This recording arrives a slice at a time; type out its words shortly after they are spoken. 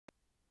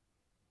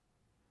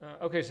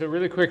Okay, so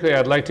really quickly,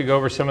 I'd like to go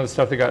over some of the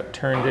stuff that got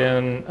turned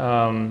in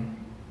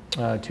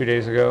 2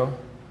 days ago.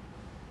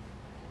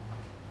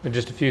 But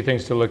just a few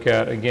things to look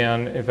at.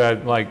 Again, if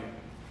I'd like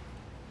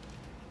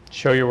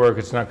show your work,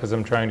 it's not because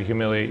I'm trying to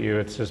humiliate you,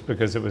 it's just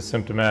because it was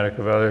symptomatic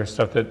of other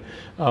stuff that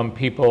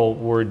people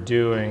were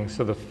doing.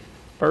 So the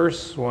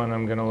first one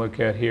I'm going to look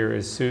at here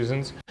is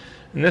Susan's.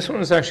 And this one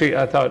was actually,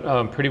 I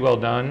thought, pretty well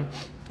done.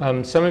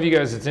 Some of you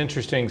guys, it's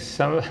interesting,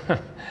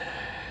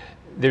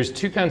 there's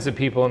two kinds of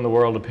people in the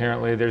world,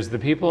 apparently. There's the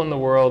people in the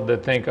world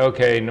that think,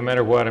 okay, no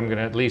matter what, I'm going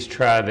to at least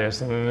try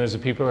this. And then there's the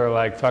people who are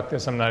like, fuck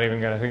this, I'm not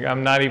even going to,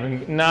 I'm not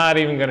even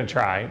going to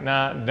try.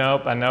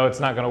 Nope, I know it's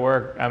not going to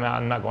work.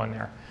 I'm not going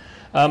there.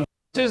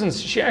 Susan,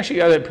 she actually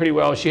got it pretty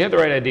well. She had the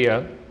right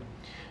idea.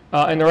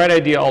 And the right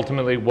idea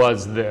ultimately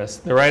was this.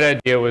 The right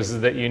idea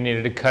was that you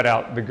needed to cut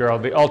out the girl,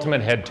 the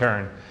ultimate head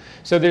turn.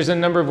 So there's a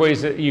number of ways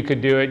that you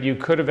could do it. You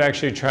could have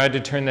actually tried to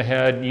turn the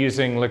head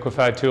using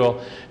liquify tool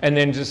and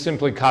then just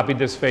simply copied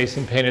this face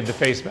and painted the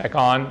face back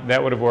on.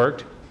 That would have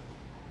worked.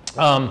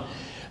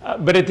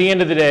 But at the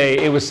end of the day,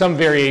 it was some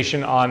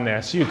variation on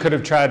this. You could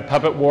have tried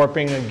puppet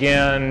warping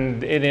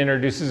again. It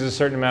introduces a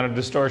certain amount of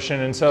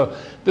distortion. And so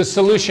the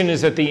solution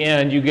is at the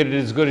end, you get it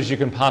as good as you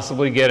can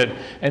possibly get it.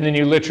 And then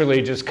you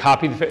literally just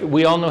copy the face.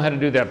 We all know how to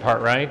do that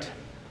part, right?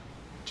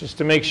 Just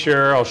to make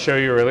sure, I'll show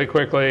you really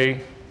quickly.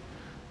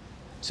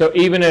 So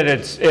even at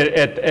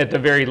the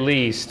very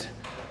least,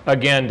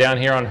 again, down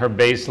here on her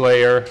base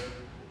layer,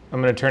 I'm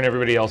going to turn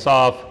everybody else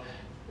off.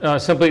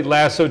 Simply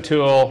lasso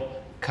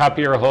tool,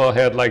 copy her whole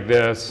head like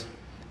this.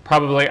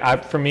 Probably,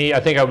 for me, I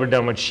think I would have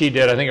done what she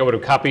did. I think I would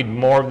have copied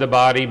more of the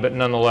body, but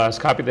nonetheless,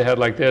 copy the head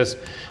like this.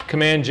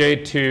 Command J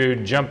to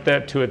jump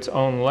that to its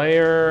own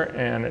layer,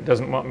 and it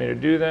doesn't want me to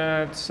do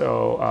that,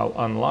 so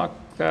I'll unlock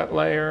that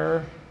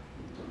layer.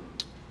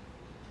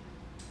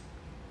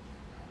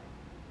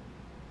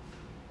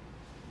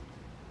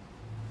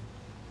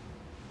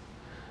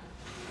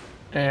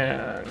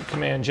 And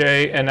Command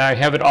J, and I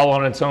have it all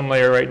on its own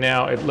layer right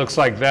now. It looks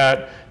like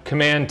that.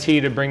 Command T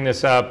to bring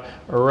this up,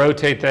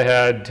 rotate the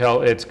head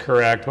till it's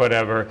correct,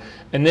 whatever.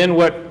 And then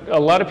what a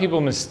lot of people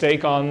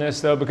mistake on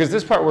this though, because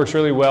this part works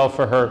really well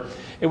for her.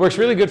 It works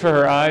really good for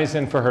her eyes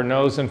and for her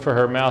nose and for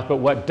her mouth, but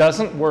what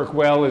doesn't work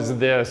well is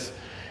this.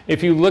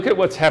 If you look at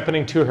what's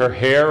happening to her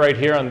hair right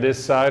here on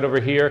this side over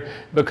here,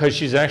 because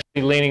she's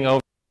actually leaning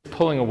over,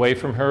 pulling away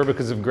from her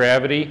because of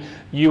gravity,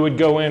 you would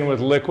go in with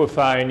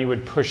liquify and you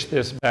would push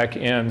this back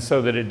in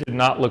so that it did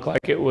not look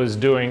like it was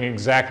doing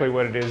exactly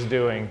what it is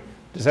doing.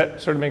 Does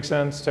that sort of make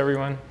sense to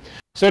everyone?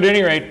 So at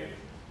any rate,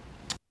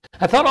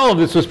 I thought all of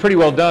this was pretty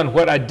well done.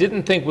 What I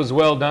didn't think was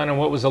well done and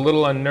what was a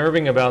little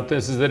unnerving about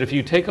this is that if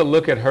you take a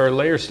look at her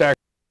layer stack,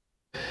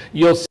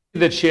 you'll see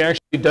that she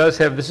actually does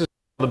have, this is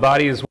how the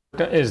body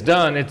is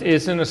done. It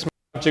isn't a smart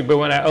object, but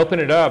when I open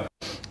it up,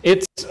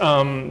 it's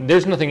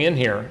there's nothing in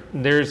here.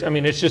 I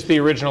mean, it's just the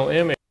original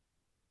image.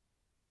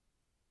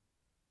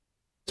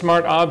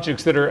 Smart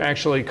objects that are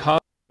actually causing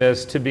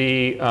this to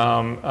be,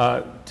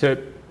 I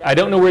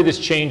don't know where this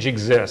change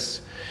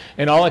exists.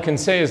 And all I can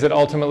say is that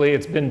ultimately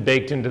it's been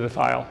baked into the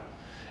file.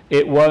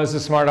 It was a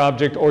smart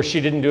object, or she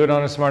didn't do it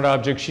on a smart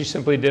object. She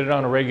simply did it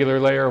on a regular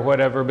layer or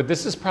whatever. But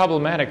this is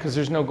problematic because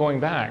there's no going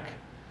back.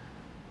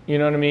 You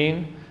know what I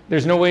mean?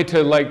 There's no way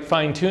to like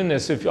fine tune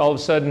this if all of a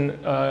sudden,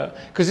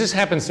 because this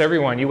happens to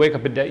everyone. You wake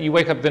up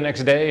the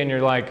next day and you're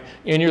like,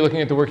 and you're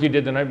looking at the work you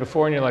did the night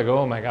before and you're like,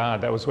 oh my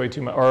God, that was way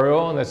too much, or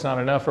oh, that's not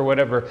enough or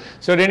whatever.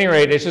 So at any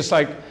rate, it's just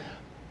like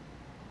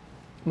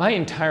my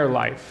entire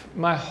life,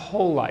 my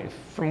whole life,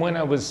 from when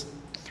I was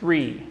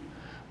 3,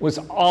 was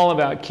all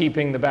about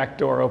keeping the back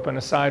door open,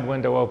 a side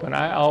window open.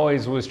 I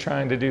always was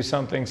trying to do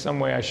something, some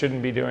way I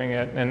shouldn't be doing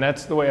it, and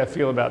that's the way I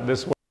feel about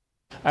this work.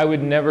 I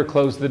would never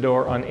close the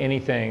door on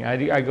anything.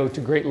 I go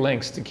to great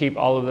lengths to keep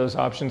all of those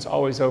options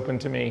always open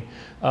to me.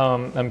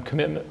 I'm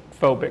commitment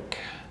phobic.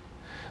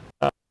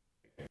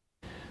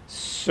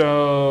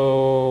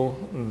 So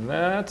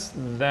that's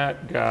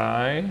that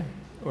guy.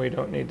 We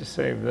don't need to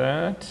save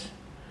that.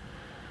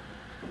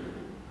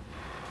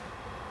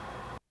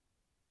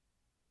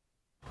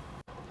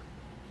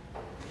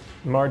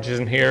 Marge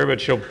isn't here, but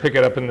she'll pick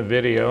it up in the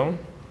video.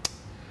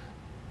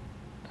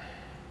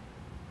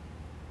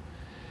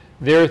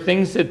 There are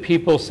things that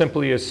people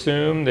simply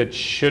assume that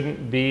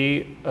shouldn't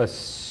be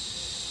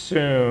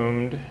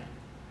assumed,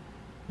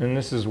 and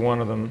this is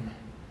one of them.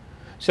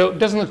 So it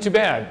doesn't look too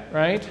bad,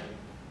 right?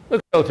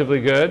 Looks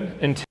relatively good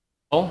until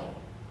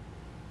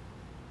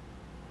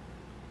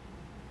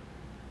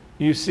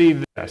you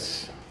see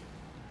this.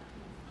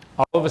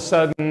 All of a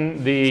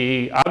sudden,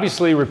 the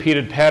obviously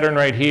repeated pattern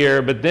right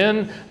here, but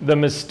then the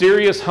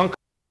mysterious hunk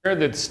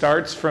that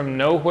starts from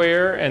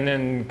nowhere and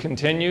then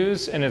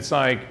continues, and it's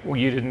like, well,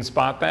 you didn't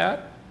spot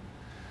that?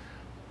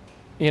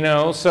 You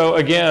know, so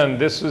again,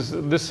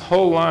 this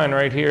whole line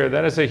right here,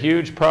 that is a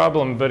huge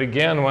problem. But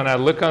again, when I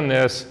look on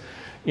this,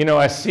 you know,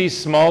 I see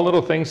small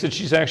little things that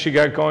she's actually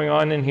got going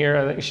on in here.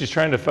 I think she's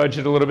trying to fudge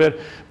it a little bit.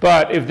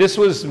 But if this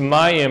was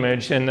my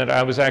image and that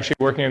I was actually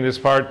working on this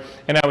part,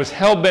 and I was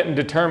hell-bent and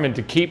determined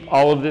to keep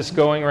all of this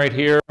going right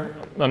here,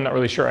 I'm not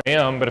really sure I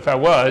am, but if I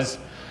was,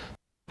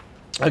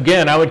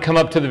 again, I would come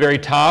up to the very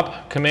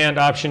top, Command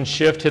Option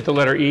Shift, hit the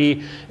letter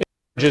E. It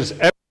merges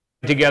everything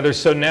together.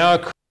 So now I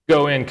could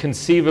go in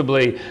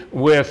conceivably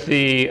with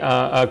the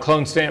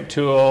clone stamp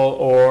tool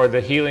or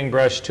the healing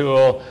brush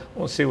tool.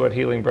 We'll see what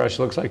healing brush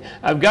looks like.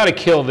 I've got to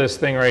kill this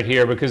thing right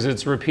here because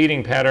it's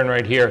repeating pattern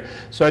right here.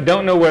 So I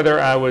don't know whether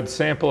I would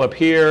sample up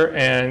here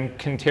and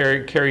can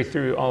carry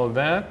through all of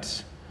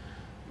that.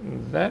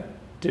 That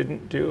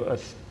didn't do a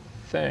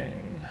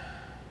thing.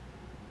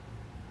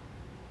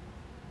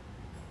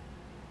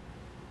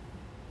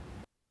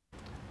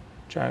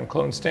 Try and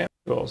clone stamp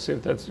tool, see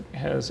if that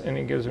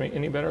gives me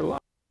any better luck.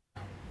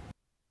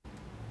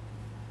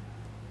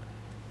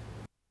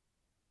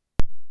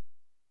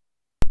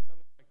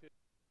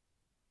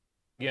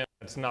 Again,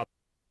 it's not.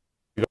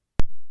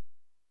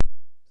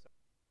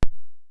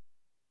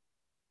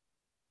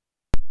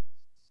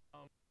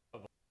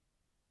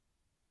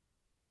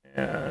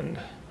 And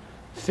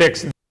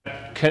fix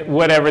that,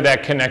 whatever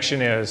that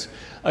connection is.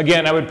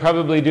 Again, I would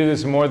probably do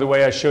this more the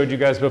way I showed you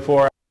guys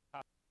before.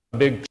 A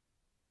big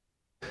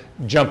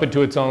jump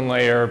into its own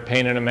layer,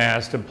 paint in a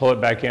mask to pull it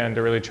back in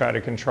to really try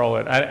to control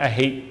it. I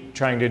hate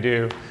trying to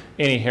do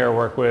any hair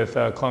work with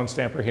clone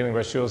stamp or healing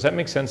brush tools. Does that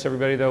make sense,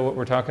 everybody, though, what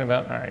we're talking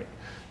about? All right.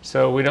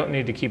 So we don't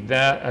need to keep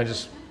that.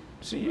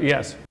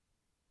 Yes.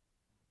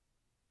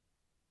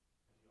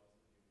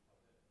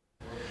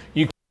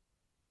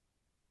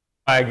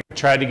 I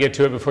tried to get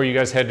to it before you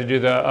guys had to do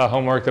the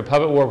homework. The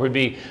puppet warp would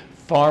be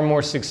far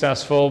more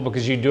successful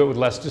because you do it with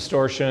less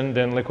distortion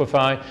than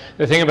liquefy.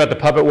 The thing about the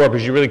puppet warp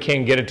is you really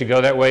can't get it to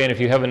go that way, and if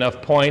you have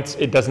enough points,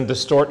 it doesn't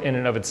distort in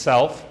and of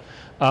itself.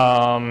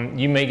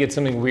 You may get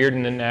something weird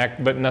in the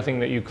neck, but nothing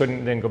that you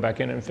couldn't then go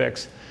back in and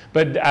fix.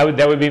 But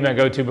that would be my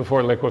go-to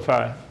before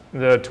liquefy.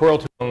 The twirl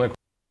tool and liquefy,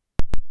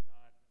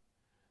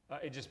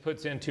 it just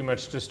puts in too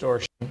much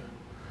distortion.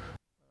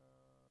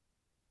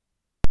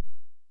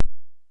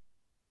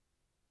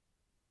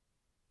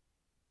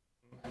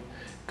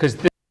 Because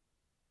this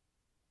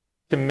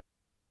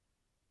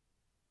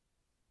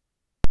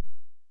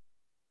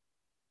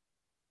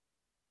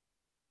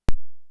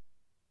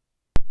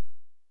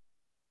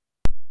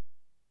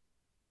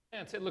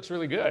it looks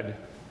really good.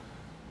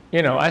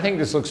 You know, I think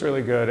this looks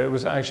really good. It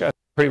was actually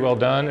pretty well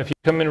done. If you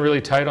come in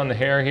really tight on the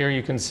hair here,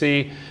 you can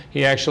see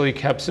he actually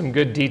kept some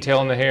good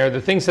detail in the hair.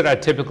 The things that I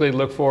typically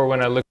look for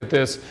when I look at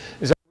this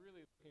is I'm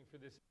really looking for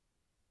this.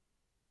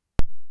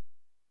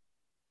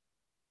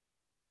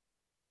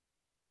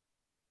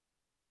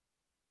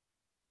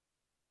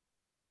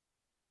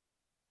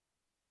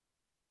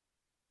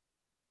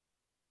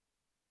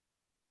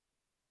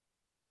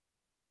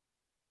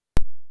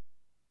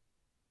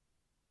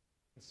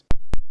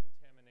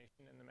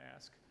 Contamination in the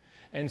mask.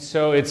 And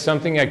so it's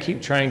something I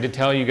keep trying to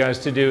tell you guys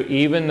to do.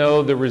 Even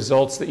though the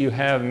results that you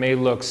have may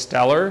look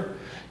stellar,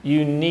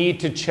 you need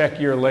to check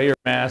your layer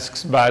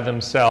masks by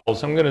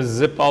themselves. I'm going to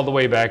zip all the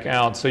way back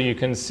out so you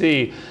can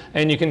see,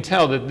 and you can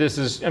tell that this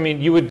is, I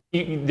mean,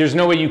 there's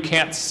no way you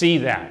can't see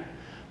that.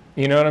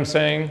 You know what I'm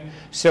saying?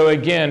 So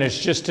again, it's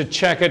just to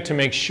check it to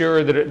make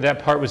sure that that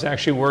part was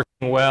actually working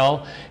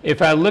well.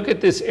 If I look at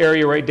this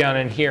area right down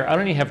in here, I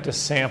don't even have to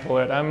sample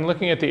it. I'm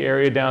looking at the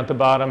area down at the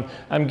bottom.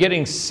 I'm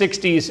getting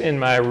 60s in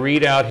my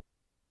readout.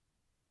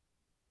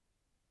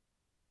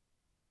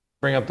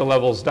 Bring up the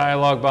levels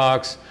dialog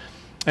box.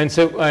 And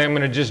so I'm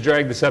going to just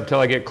drag this up till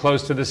I get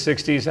close to the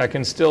 60s. I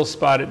can still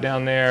spot it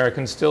down there. I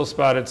can still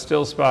spot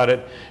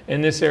it.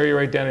 In this area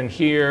right down in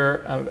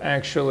here, I've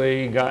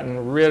actually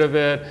gotten rid of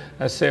it.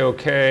 I say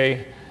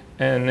OK.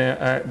 And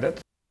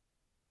that's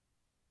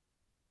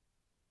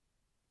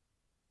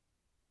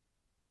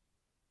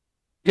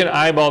you can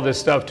eyeball this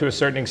stuff to a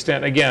certain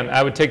extent. Again,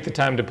 I would take the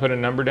time to put a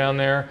number down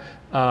there,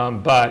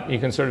 but you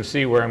can sort of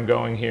see where I'm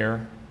going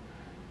here.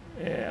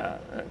 Yeah,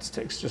 that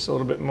takes just a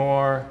little bit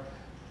more.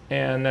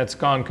 And that's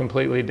gone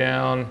completely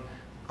down.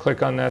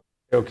 Click on that,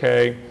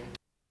 OK. Look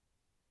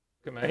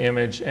at my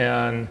image,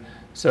 and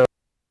so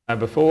my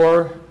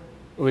before,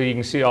 well, you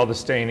can see all the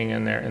staining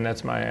in there, and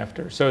that's my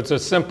after. So it's a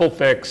simple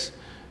fix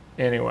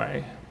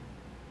anyway.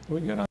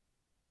 We good on?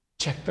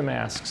 Check the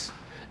masks.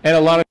 And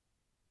a lot of,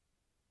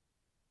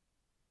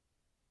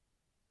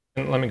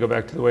 let me go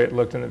back to the way it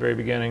looked in the very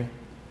beginning.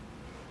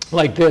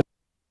 Like this.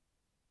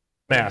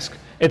 Mask.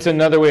 It's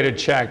another way to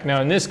check.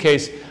 Now in this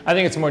case, I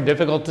think it's more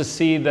difficult to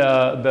see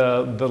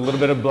the little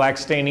bit of black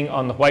staining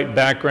on the white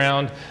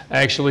background. I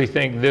actually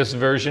think this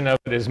version of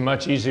it is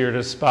much easier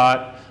to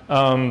spot,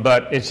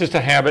 but it's just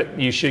a habit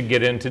you should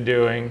get into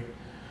doing.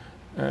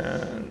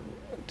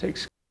 It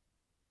takes.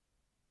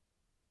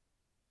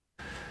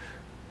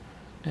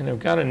 And I've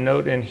got a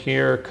note in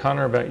here,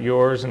 Connor, about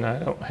yours, and I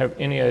don't have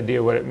any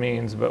idea what it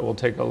means, but we'll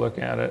take a look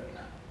at it.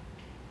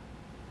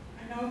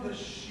 I know the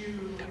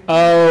shoe.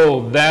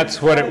 Oh,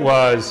 that's what it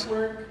was.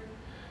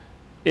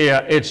 Yeah,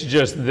 it's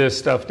just this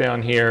stuff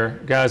down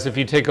here. Guys, if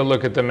you take a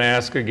look at the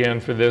mask again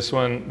for this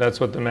one,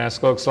 that's what the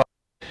mask looks like.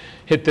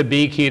 Hit the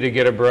B key to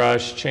get a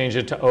brush, change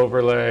it to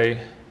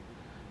overlay,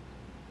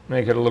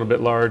 make it a little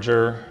bit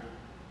larger.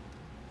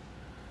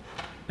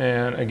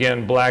 And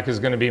again, black is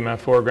going to be my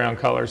foreground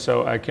color,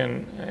 so I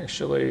can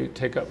actually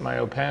take up my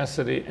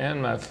opacity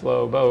and my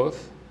flow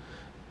both.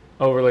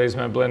 Overlays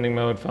my blending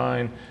mode,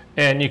 fine.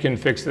 And you can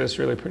fix this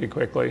really pretty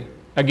quickly.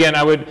 Again,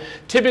 I would,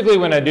 typically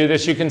when I do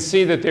this, you can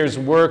see that there's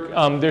work,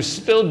 there's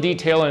spill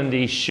detail in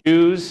the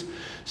shoes.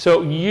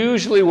 So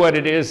usually what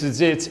it is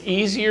it's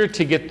easier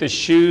to get the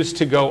shoes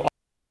to go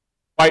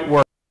white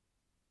work.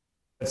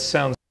 That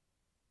sounds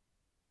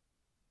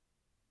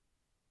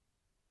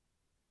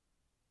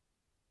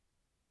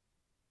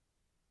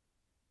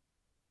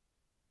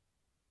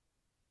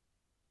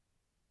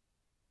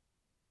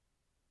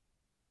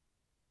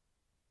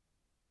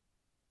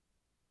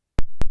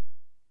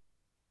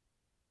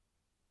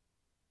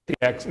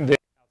the outside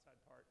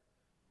part.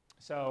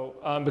 So,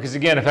 because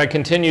again, if I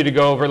continue to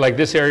go over like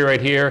this area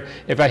right here,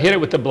 if I hit it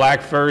with the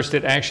black first,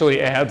 it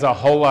actually adds a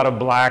whole lot of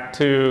black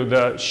to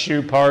the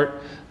shoe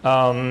part.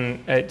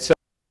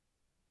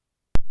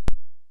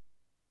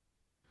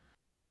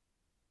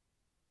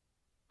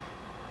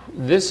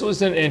 This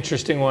was an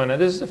interesting one.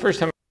 This is the first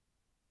time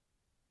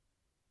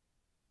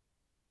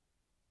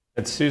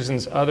at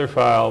Susan's other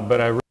file, but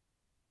I really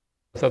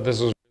thought this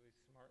was really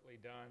smartly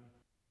done.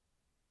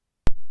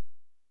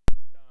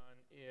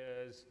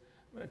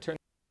 I'm going to turn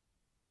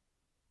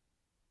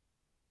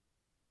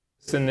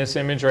this in this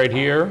image right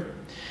here.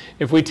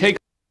 If we take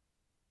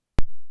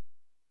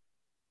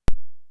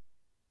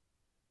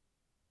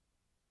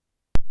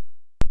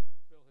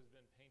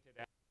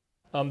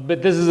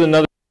but this is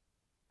another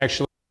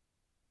actually.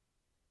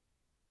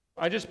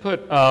 I just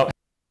put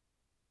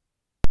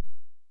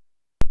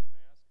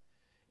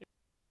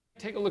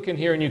take a look in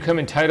here and you come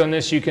in tight on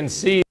this, you can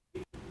see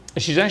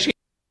she's actually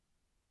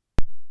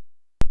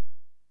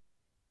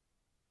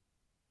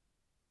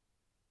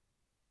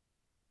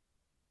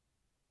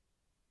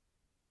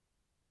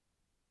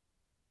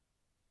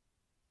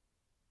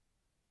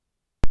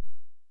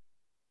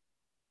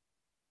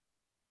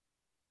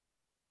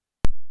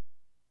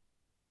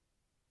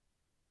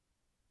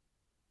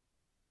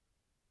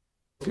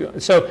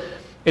so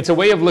it's a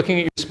way of looking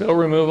at your spill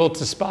removal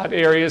to spot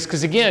areas,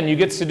 because again, you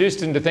get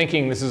seduced into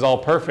thinking this is all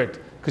perfect,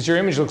 because your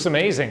image looks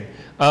amazing.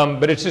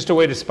 But it's just a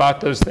way to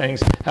spot those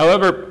things.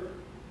 However,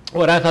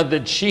 what I thought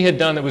that she had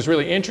done that was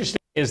really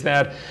interesting is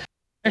that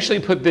actually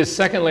put this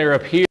second layer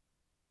up here.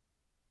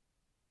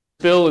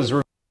 Spill is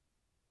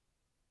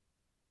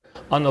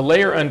on the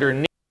layer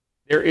underneath,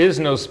 there is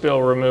no spill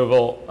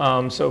removal.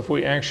 So if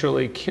we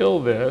actually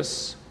kill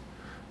this,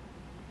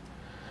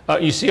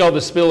 you see all the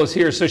spill is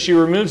here. So she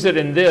removes it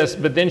in this,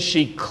 but then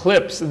she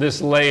clips this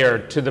layer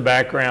to the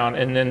background,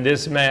 and then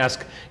this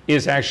mask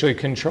is actually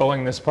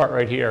controlling this part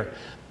right here.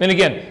 And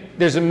again,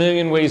 there's a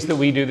million ways that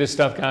we do this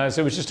stuff, guys.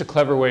 It was just a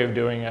clever way of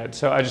doing it.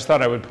 So I just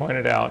thought I would point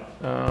it out.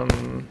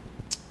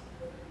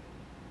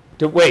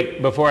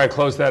 Wait, before I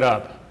close that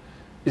up.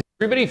 Is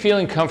everybody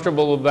feeling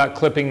comfortable about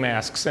clipping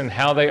masks and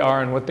how they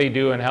are and what they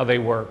do and how they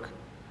work?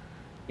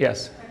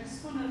 Yes? I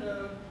just wanted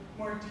a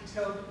more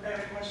detailed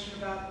question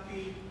about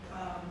the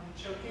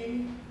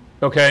choking.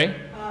 Okay.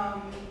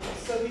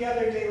 So the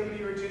other day when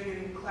we were doing it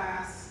in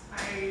class,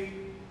 my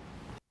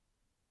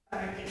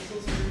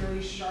pixels were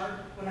really sharp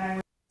when I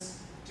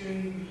was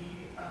doing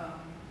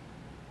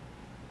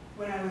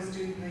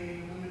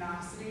the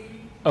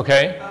luminosity.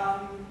 Okay.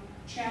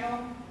 Channel,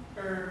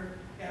 or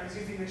yeah, I was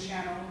using the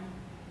channel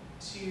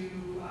to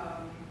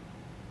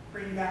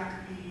bring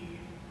back the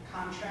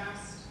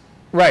contrast.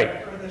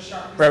 Right. For the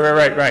sharpness.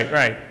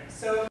 Right.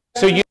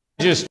 So you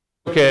just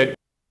look at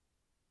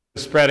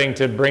spreading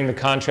to bring the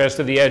contrast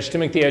of the edge to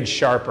make the edge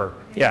sharper.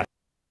 Yeah.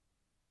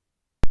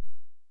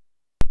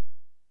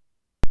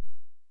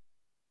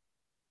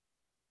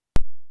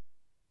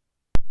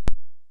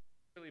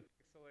 Really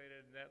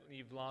pixelated.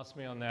 You've lost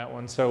me on that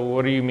one. So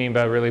what do you mean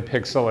by really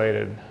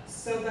pixelated?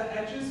 So the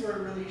edges were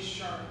really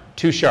sharp.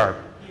 Too sharp.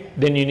 Yeah.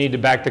 Then you need to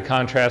back the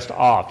contrast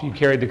off. You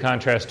carried the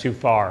contrast too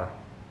far.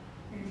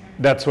 Okay.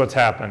 That's what's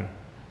happened.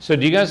 So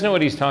do you guys know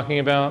what he's talking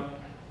about?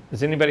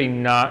 Does anybody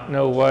not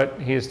know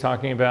what he is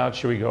talking about?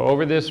 Should we go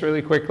over this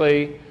really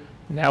quickly?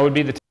 Now would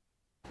be the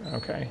time.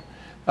 Okay.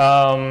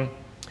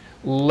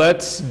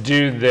 Let's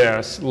do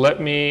this.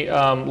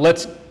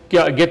 Let's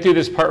get through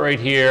this part right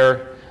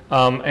here,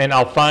 and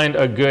I'll find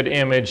a good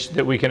image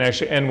that we can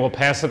actually, and we'll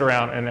pass it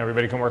around and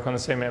everybody can work on the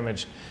same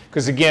image.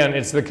 Because again,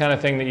 it's the kind of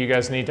thing that you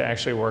guys need to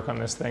actually work on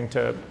this thing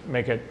to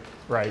make it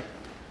right.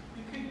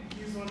 You could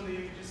use one of the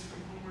images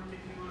from homework if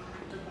you want,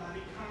 like the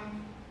body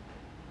comp.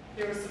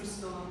 There was some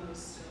still on those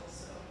still,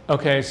 so.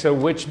 Okay, so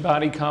which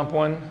body comp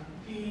one?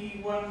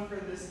 The one for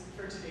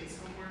today's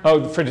homework.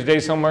 Oh, for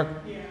today's homework?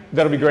 Yeah.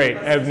 That'll be great.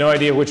 I have no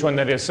idea which one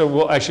that is, so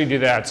we'll actually do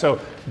that. So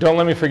don't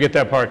let me forget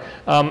that part.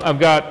 I've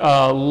got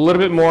a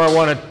little bit more I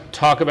want to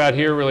talk about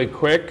here really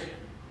quick.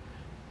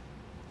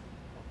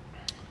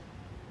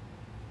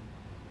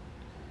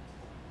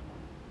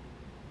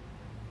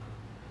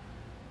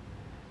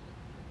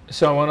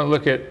 So I want to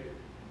look at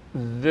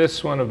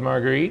this one of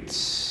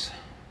Marguerite's.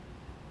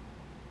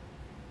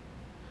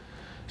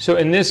 So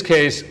in this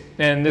case,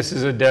 and this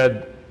is a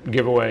dead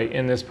giveaway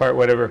in this part,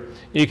 whatever,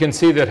 you can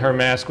see that her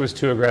mask was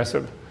too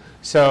aggressive.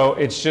 So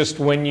it's just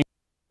when you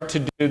start to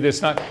do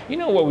this, you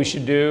know what we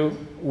should do?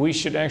 We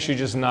should actually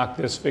just knock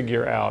this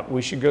figure out.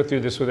 We should go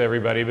through this with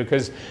everybody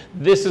because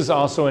this is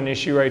also an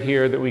issue right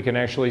here that we can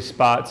actually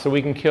spot. So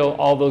we can kill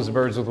all those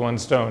birds with one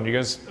stone. You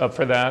guys up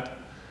for that?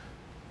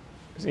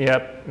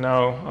 Yep,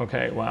 no,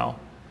 okay, wow.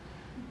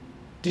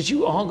 Did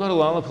you all go to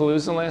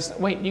Lollapalooza last night?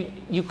 Wait,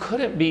 you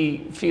couldn't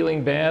be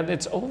feeling bad.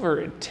 It's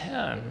over at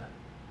 10.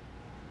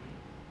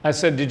 I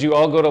said, did you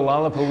all go to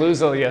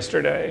Lollapalooza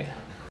yesterday?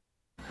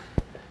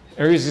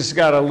 Everybody's just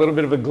got a little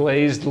bit of a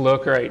glazed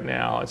look right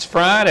now. It's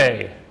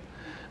Friday.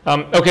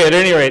 Okay, at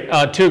any rate,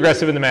 too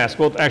aggressive in the mask.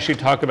 We'll actually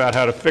talk about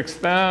how to fix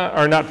that,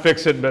 or not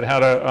fix it, but how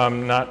to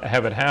not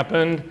have it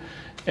happen.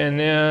 And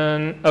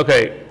then,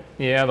 okay,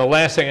 yeah, the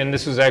last thing, and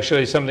this is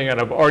actually something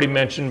that I've already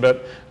mentioned,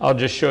 but I'll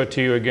just show it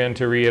to you again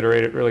to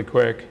reiterate it really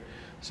quick.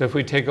 So if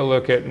we take a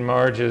look at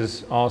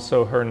Marge's,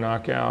 also her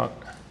knockout.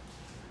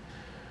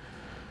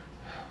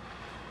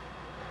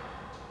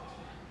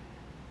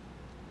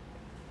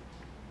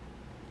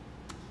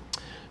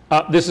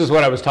 This is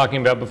what I was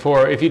talking about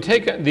before. If you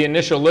take the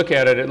initial look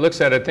at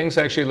it, things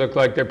actually look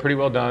like they're pretty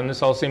well done.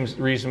 This all seems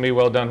reasonably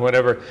well done,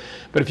 whatever.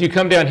 But if you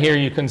come down here,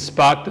 you can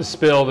spot the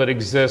spill that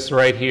exists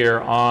right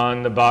here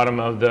on the bottom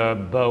of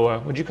the boa.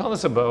 Would you call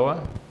this a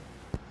boa?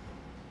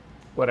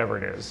 Whatever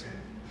it is.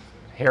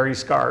 Hairy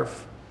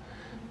scarf.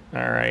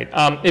 All right.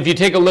 If you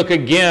take a look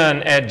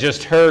again at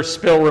just her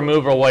spill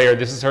removal layer,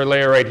 this is her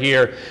layer right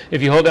here.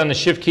 If you hold down the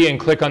shift key and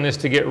click on this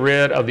to get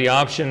rid of the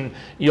option,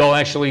 you'll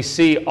actually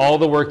see all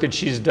the work that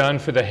she's done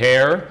for the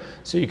hair.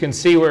 So you can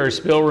see where her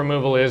spill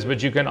removal is,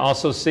 but you can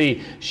also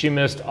see she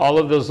missed all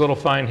of those little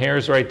fine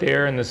hairs right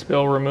there in the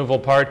spill removal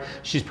part.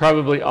 She's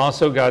probably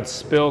also got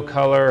spill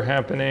color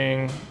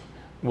happening.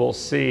 We'll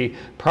see.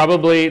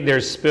 Probably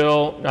there's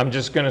spill, I'm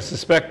just going to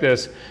suspect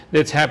this,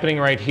 that's happening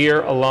right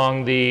here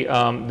along the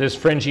this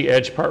fringy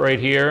edge part right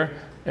here.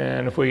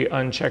 And if we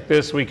uncheck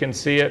this, we can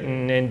see it.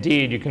 And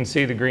indeed, you can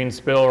see the green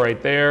spill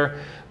right there.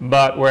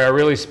 But where I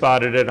really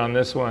spotted it on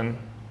this one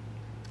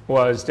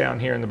was down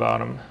here in the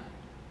bottom.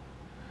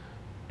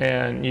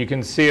 And you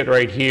can see it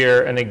right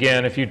here. And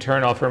again, if you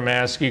turn off her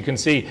mask, you can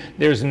see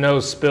there's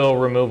no spill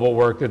removal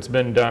work that's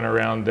been done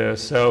around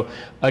this. So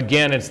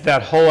again, it's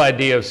that whole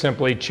idea of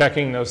simply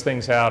checking those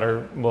things out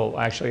will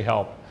actually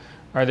help.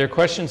 Are there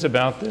questions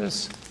about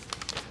this?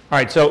 All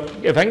right, so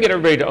if I can get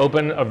everybody to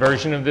open a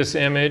version of this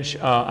image,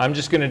 I'm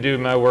just going to do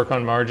my work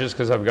on Marge's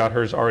because I've got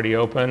hers already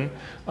open.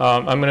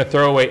 I'm going to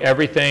throw away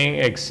everything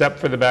except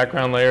for the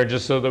background layer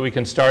just so that we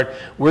can start.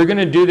 We're going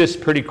to do this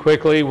pretty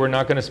quickly. We're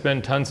not going to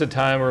spend tons of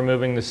time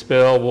removing the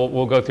spill.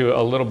 We'll go through a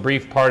little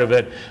brief part of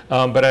it,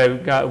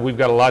 but we've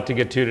got a lot to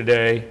get to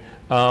today.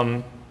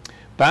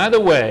 By the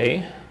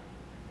way,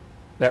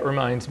 that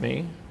reminds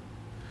me.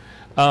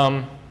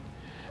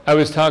 I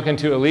was talking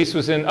to Elise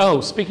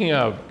speaking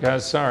of,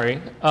 guys,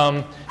 sorry.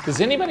 Does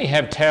anybody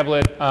have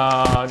tablet,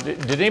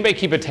 did anybody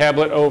keep a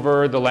tablet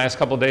over the last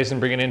couple of days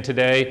and bring it in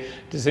today?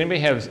 Does anybody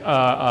have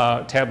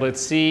tablet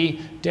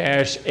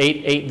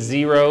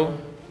C-880?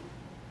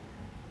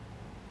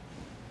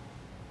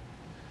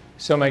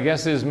 So my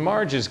guess is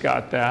Marge has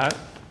got that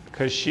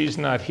because she's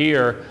not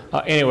here.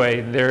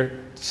 Anyway,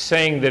 they're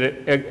saying that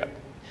it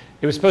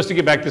was supposed to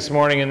get back this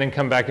morning and then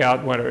come back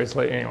out when it's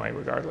late. Anyway,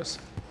 regardless.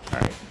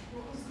 All right.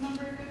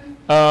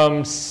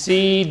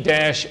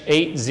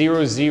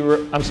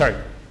 C-800, I'm sorry,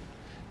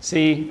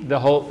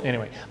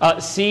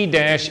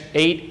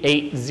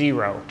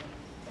 C-880.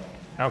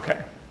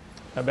 Okay,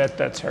 I bet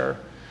that's her.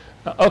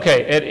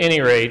 Okay, at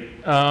any rate,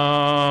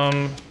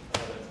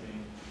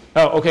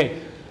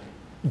 okay.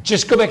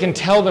 Just go back and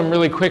tell them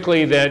really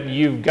quickly that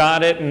you've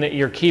got it and that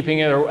you're keeping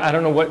it, or I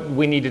don't know what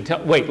we need to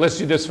tell. Wait, let's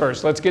do this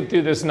first. Let's get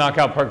through this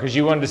knockout part because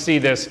you wanted to see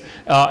this,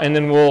 and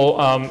then we'll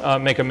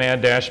make a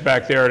mad dash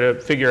back there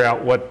to figure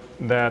out what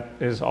that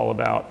is all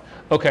about.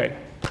 Okay.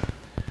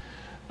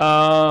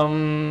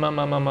 Okay,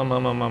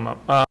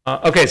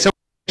 so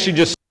we should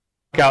just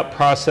knockout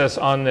process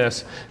on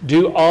this.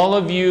 Do all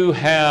of you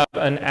have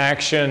an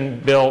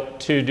action built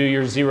to do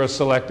your zero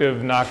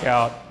selective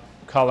knockout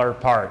color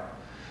part?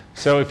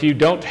 So if you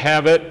don't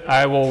have it,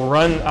 I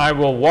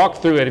will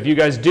walk through it. If you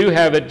guys do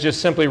have it, just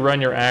simply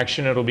run your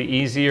action. It'll be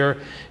easier.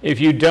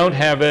 If you don't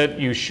have it,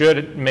 you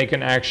should make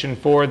an action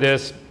for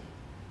this.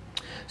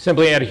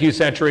 Simply add a hue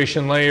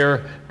saturation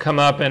layer, come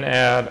up and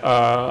add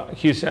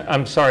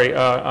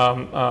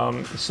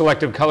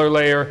selective color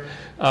layer.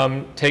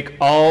 Take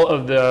all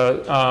of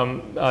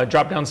the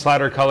drop-down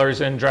slider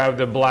colors and drive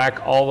the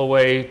black all the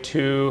way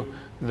to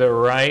the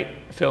right,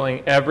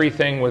 filling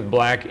everything with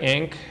black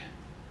ink.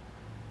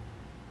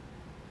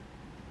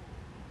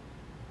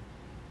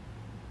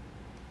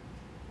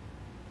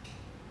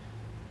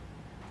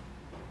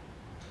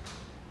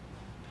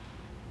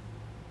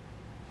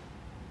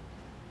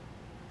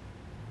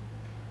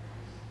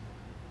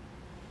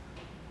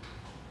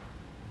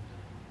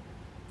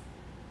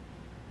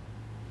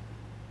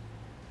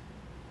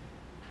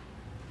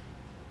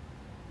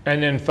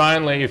 And then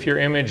finally, if your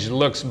image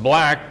looks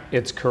black,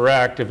 it's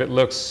correct. If it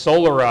looks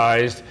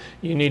solarized,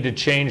 you need to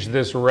change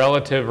this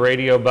relative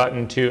radio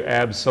button to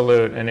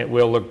absolute, and it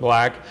will look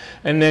black.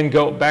 And then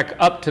go back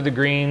up to the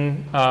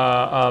green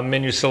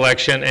menu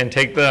selection and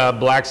take the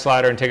black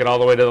slider and take it all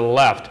the way to the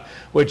left,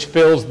 which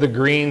fills the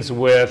greens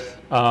with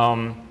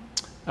white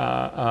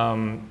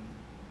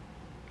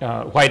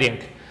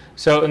ink.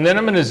 So, and then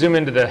I'm going to zoom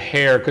into the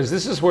hair, because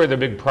this is where the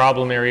big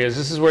problem area is.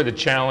 This is where the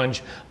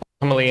challenge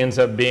ultimately ends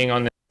up being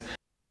on the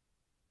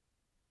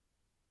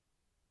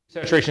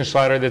saturation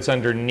slider that's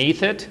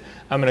underneath it.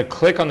 I'm going to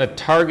click on the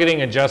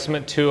targeting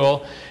adjustment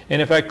tool,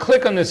 and if I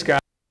click on this guy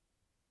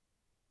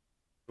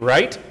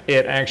right,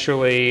 it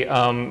actually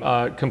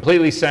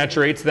completely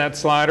saturates that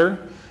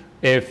slider.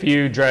 If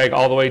you drag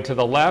all the way to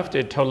the left,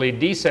 it totally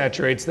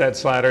desaturates that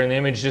slider and the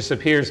image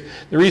disappears.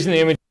 The reason the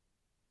image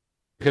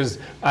because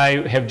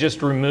I have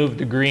just removed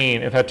the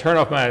green. If I turn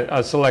off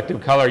my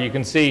selective color, you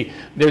can see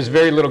there's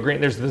very little green.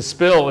 There's the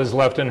spill is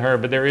left in her,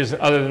 but there is,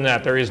 other than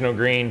that, there is no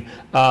green.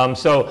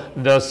 So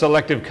the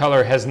selective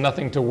color has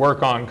nothing to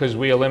work on because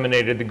we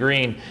eliminated the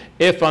green.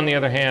 If, on the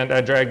other hand, I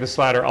drag the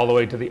slider all the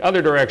way to the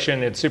other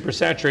direction, it super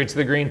saturates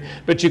the green,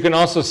 but you can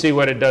also see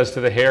what it does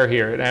to the hair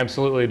here. It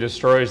absolutely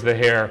destroys the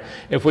hair.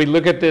 If we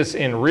look at this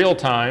in real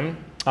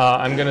time,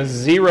 I'm going to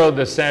zero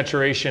the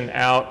saturation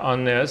out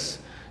on this.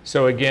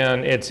 So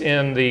again, it's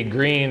in the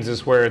greens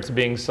is where it's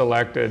being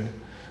selected.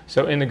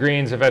 So in the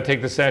greens, if I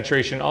take the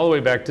saturation all the way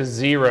back to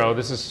 0,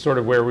 this is sort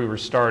of where we were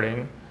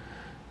starting,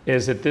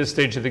 is at this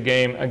stage of the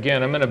game.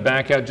 Again, I'm going to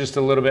back out just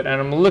a little bit, and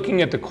I'm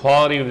looking at the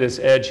quality of this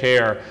edge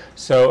hair.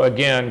 So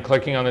again,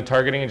 clicking on the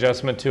targeting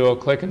adjustment tool,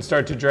 click and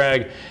start to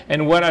drag.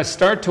 And what I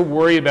start to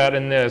worry about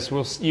in this,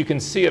 you can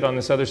see it on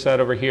this other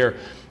side over here,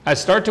 I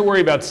start to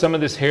worry about some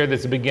of this hair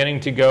that's beginning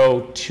to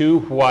go too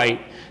white.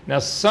 Now,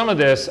 some of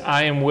this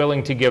I am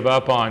willing to give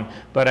up on,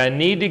 but I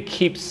need to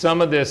keep some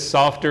of this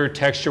softer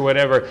texture,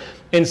 whatever.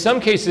 In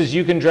some cases,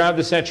 you can drive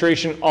the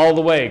saturation all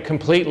the way,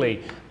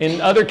 completely. In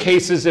other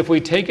cases, if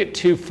we take it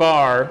too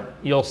far,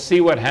 you'll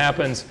see what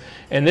happens.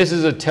 And this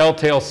is a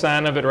telltale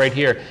sign of it right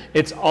here.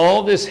 It's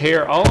all this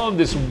hair, all of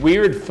this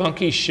weird,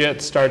 funky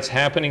shit starts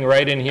happening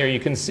right in here. You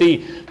can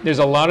see there's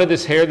a lot of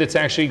this hair that's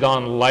actually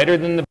gone lighter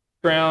than the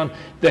background.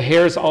 The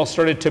hair's all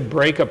started to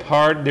break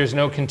apart. There's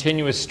no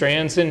continuous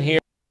strands in here.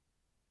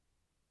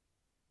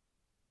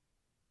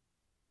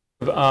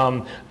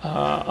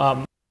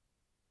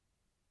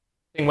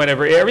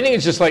 Whatever, everything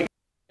is just like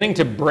beginning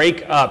to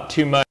break up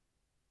too much.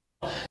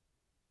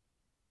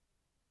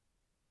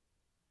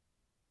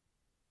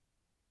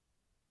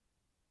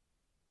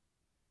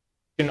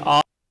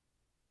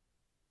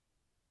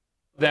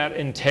 That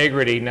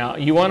integrity. Now,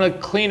 you want to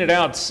clean it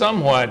out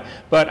somewhat,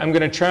 but I'm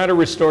going to try to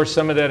restore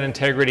some of that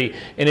integrity.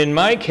 And in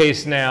my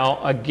case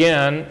now,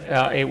 again,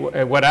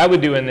 what I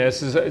would do in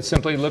this is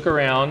simply look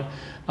around.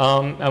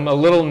 I'm a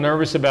little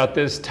nervous about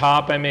this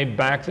top. I may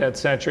back that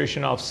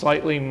saturation off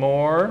slightly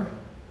more.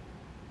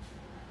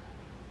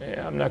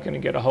 Yeah, I'm not going to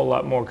get a whole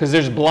lot more because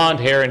there's blonde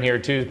hair in here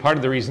too. Part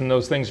of the reason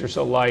those things are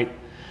so light.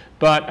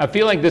 But I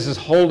feel like this is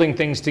holding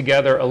things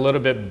together a little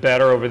bit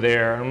better over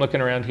there. I'm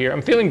looking around here.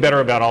 I'm feeling better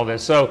about all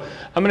this. So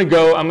I'm going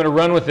to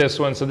run with this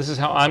one. So this is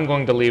how I'm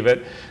going to leave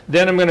it.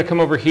 Then I'm going to come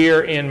over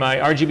here in my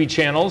RGB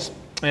channels.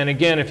 And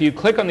again, if you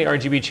click on the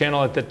RGB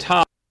channel at the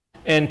top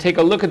and take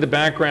a look at the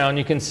background,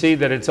 you can see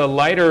that it's a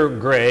lighter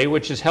gray,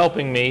 which is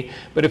helping me.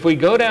 But if we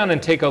go down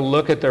and take a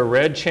look at the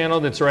red channel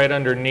that's right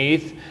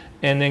underneath,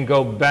 and then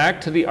go back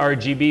to the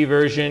RGB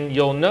version,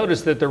 you'll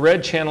notice that the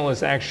red channel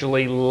is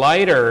actually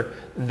lighter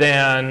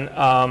than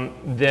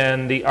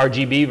the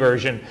RGB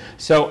version.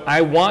 So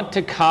I want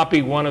to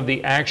copy one of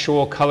the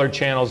actual color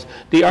channels.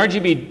 The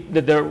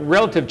RGB, the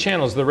relative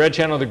channels, the red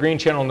channel, the green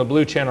channel, and the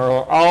blue channel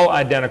are all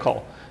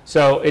identical.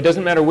 So it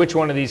doesn't matter which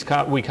one of these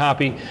we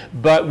copy,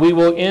 but we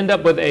will end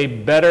up with a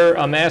better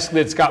mask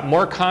that's got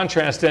more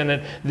contrast in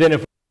it than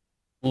if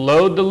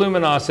load the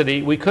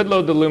luminosity. We could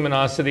load the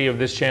luminosity of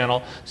this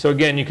channel. So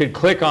again, you could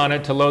click on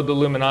it to load the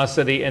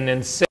luminosity and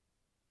then save,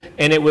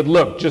 and it would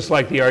look just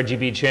like the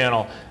RGB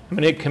channel. I'm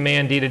going to hit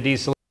Command D to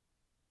deselect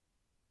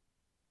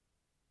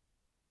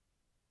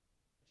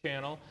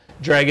channel,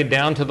 drag it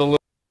down to the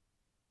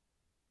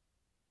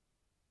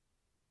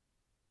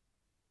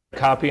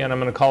copy, and I'm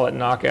going to call it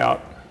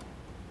Knockout.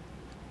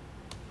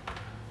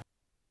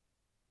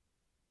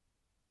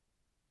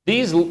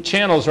 These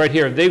channels right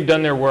here, they've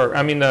done their work.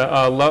 I mean,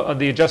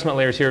 the adjustment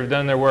layers here have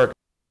done their work.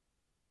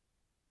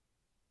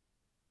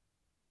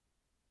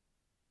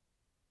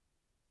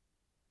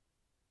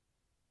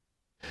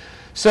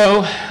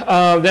 So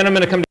then I'm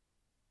going to come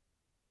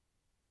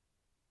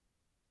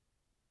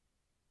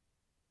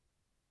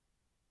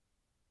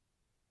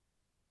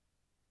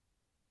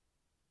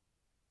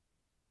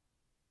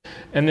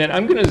and then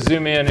I'm going to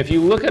zoom in. If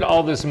you look at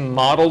all this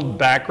modeled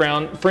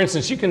background, for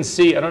instance, you can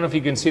see, I don't know if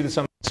you can see this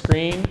on the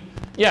screen.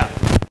 Yeah,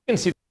 you can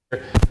see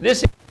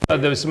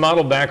this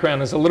model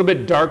background is a little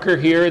bit darker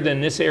here than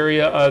this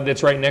area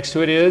that's right next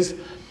to it is.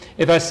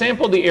 If I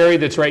sample the area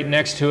that's right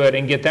next to it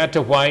and get that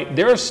to white,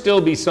 there will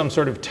still be some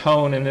sort of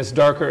tone in this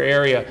darker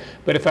area.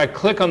 But if I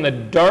click on the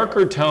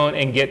darker tone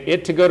and get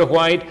it to go to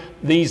white,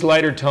 these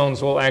lighter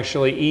tones will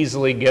actually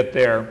easily get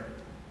there.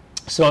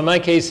 So in my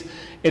case,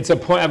 it's a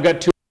point. I've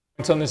got 2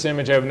 points on this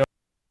image. I have no.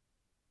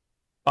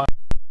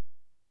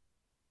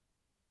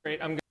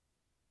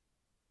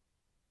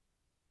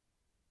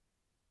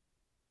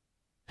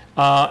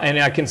 And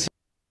I can see.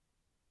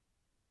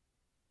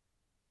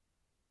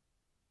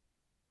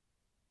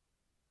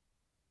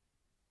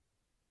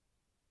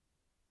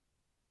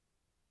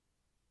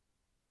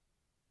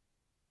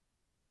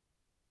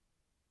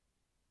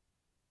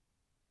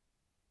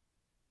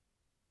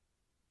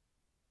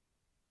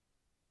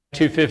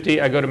 .250,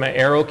 I go to my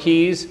arrow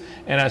keys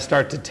and I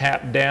start to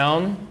tap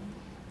down,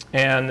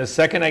 and the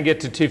second I get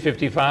to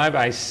 255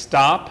 I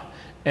stop,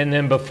 and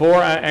then before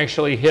I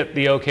actually hit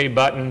the OK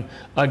button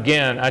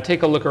again I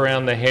take a look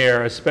around the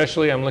hair,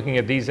 especially I'm looking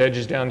at these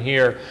edges down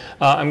here.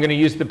 I'm going to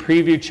use the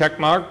preview check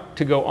mark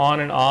to go on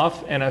and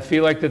off, and I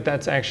feel like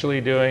that's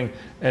actually doing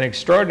an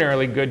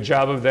extraordinarily good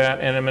job of that,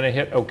 and I'm going to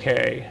hit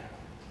OK.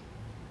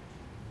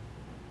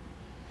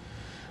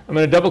 I'm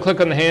going to double click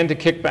on the hand to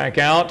kick back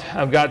out.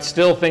 I've got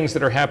still things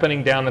that are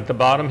happening down at the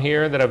bottom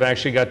here that I've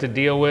actually got to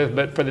deal with,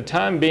 but for the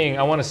time being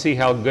I want to see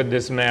how good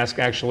this mask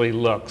actually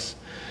looks.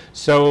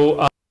 So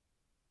let's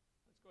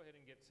go ahead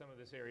and get some of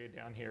this area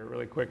down here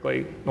really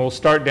quickly. We'll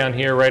start down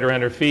here right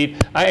around her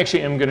feet. I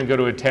actually am going to go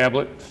to a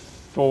tablet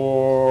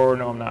for,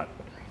 no I'm not,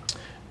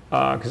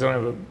 because I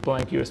don't have a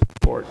blank USB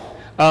port.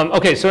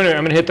 Okay, so anyway, I'm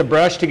going to hit the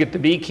brush to get the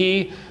B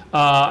key.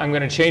 I'm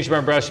going to change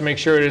my brush to make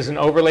sure it is an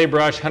overlay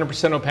brush,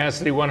 100%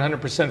 opacity,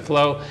 100%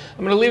 flow. I'm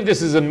going to leave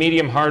this as a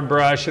medium hard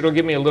brush. It'll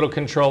give me a little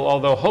control,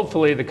 although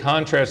hopefully the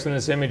contrast in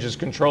this image is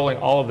controlling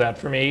all of that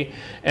for me.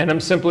 And I'm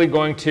simply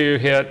going to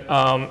hit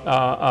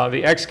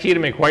the X key to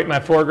make white my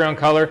foreground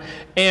color,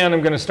 and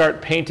I'm going to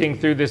start painting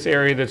through this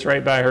area that's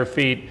right by her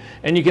feet.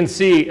 And you can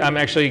see I'm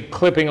actually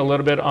clipping a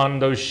little bit on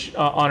those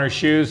on her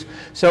shoes.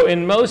 So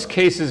in most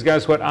cases,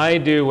 guys, what I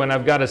do when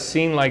I've got a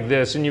scene like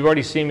this, and you've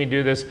already seen me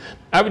do this,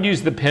 I would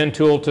use the pen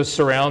tool to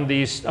surround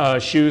these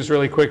shoes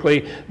really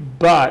quickly,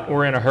 but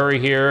we're in a hurry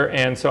here,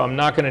 and so I'm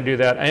not going to do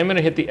that. I am going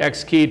to hit the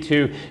X key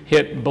to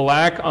hit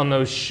black on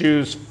those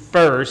shoes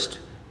first,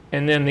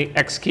 and then the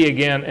X key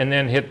again, and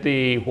then hit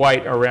the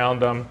white around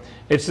them.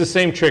 It's the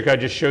same trick I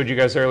just showed you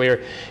guys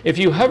earlier. If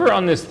you hover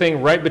on this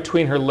thing right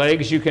between her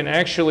legs, you can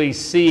actually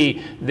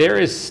see there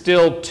is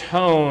still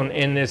tone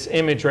in this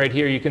image right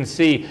here. You can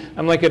see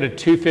I'm like at a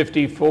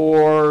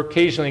 254,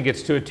 occasionally it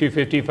gets to a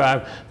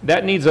 255.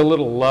 That needs a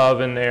little love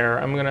in there.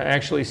 I'm going to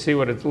actually see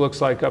what it looks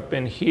like up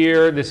in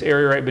here, this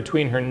area right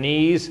between her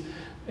knees,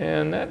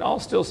 and that all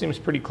still seems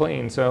pretty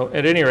clean. So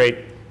at any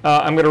rate,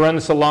 I'm going to run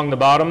this along the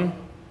bottom.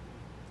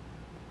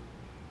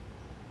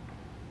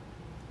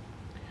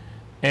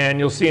 And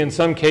you'll see in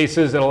some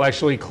cases it'll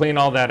actually clean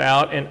all that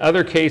out. In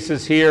other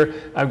cases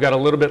here, I've got a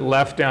little bit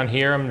left down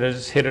here. I'm going to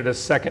just hit it a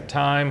second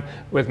time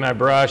with my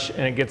brush,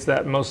 and it gets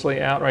that mostly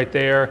out right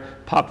there.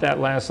 Pop that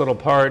last little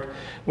part.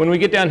 When we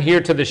get down here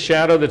to the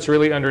shadow that's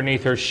really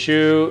underneath her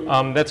shoe,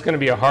 that's going to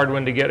be a hard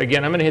one to get.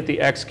 Again, I'm going to hit the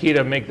X key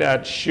to make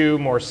that shoe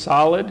more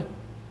solid.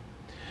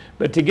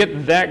 But to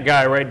get that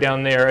guy right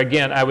down there,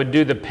 again, I would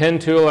do the pen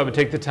tool. I would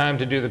take the time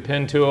to do the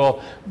pen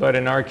tool. But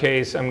in our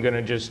case, I'm going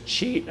to just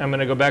cheat. I'm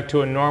going to go back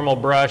to a normal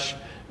brush,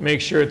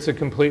 make sure it's a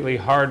completely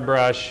hard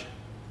brush,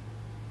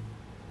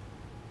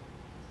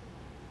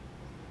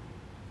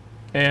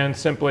 and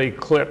simply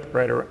clip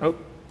right around. Oh,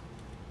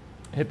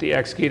 hit the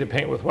X key to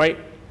paint with white.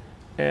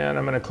 And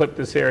I'm going to clip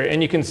this area.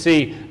 And you can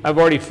see I've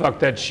already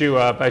fucked that shoe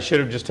up. I should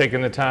have just taken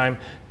the time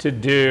to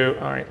do.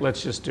 All right,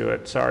 let's just do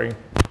it. Sorry.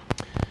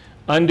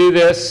 Undo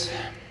this,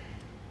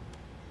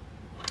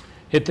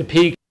 hit the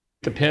P,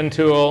 the pen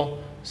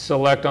tool,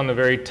 select on the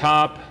very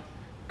top,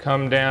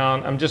 come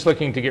down. I'm just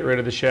looking to get rid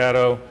of the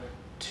shadow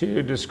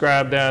to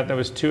describe that. That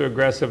was too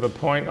aggressive a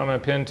point on my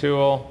pen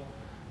tool.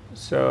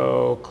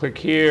 So click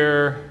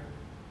here,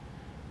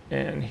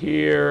 and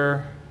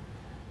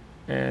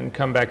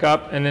come back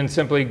up, and then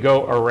simply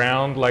go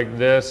around like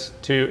this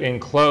to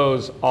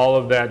enclose all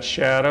of that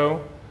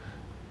shadow.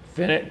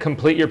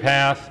 Complete your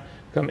path,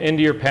 come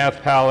into your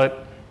path palette,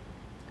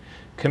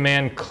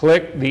 Command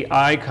click the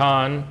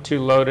icon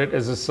to load it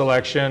as a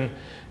selection.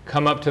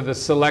 Come up to the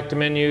select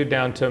menu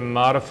down to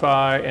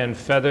modify and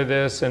feather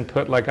this and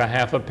put like a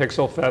 ½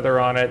 pixel feather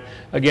on it.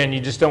 Again, you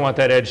just don't want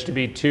that edge to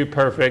be too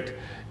perfect.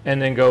 And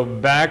then go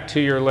back to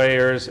your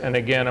layers, and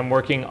again, I'm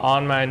working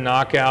on my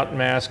knockout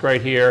mask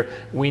right here.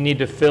 We need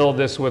to fill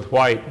this with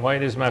white.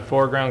 White is my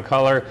foreground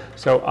color,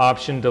 so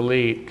Option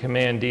Delete,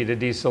 Command D to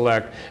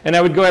deselect. And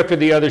I would go after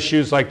the other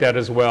shoes like that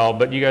as well,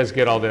 but you guys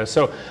get all this.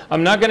 So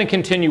I'm not going to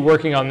continue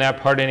working on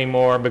that part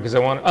anymore because I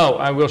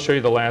I will show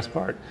you the last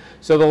part.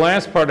 So the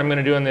last part I'm going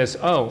to do in this,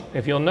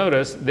 if you'll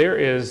notice, there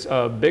is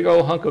a big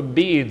old hunk of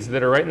beads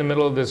that are right in the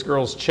middle of this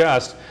girl's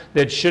chest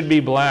that should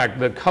be black.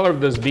 The color of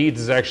those beads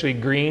is actually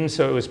green,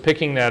 so it was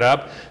picking that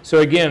up. So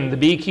again, the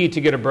B key to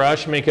get a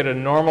brush, make it a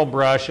normal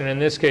brush, and in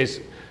this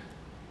case,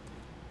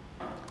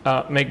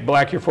 make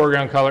black your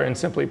foreground color, and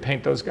simply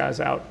paint those guys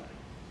out.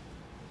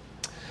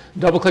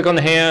 Double click on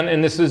the hand,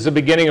 and this is the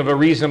beginning of a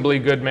reasonably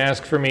good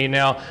mask for me.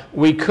 Now,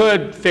 we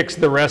could fix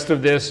the rest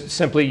of this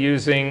simply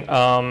using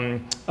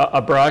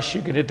a brush.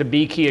 You could hit the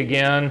B key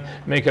again,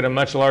 make it a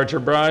much larger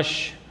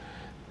brush,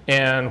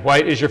 and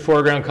white is your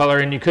foreground color,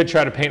 and you could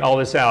try to paint all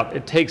this out.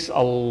 It takes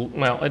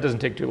well, it doesn't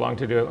take too long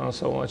to do it,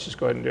 so let's just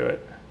go ahead and do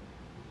it.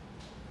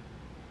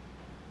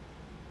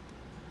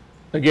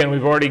 Again,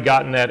 we've already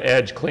gotten that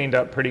edge cleaned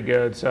up pretty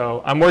good,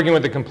 so I'm working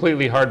with a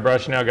completely hard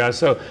brush now, guys,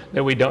 so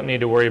that we don't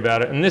need to worry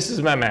about it. And this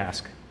is my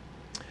mask.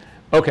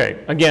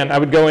 Okay, again, I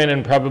would go in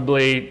and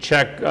probably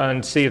check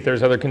and see if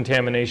there's other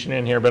contamination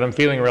in here, but I'm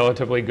feeling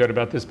relatively good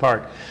about this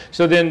part.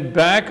 So then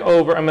back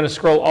over, I'm going to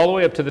scroll all the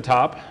way up to the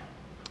top,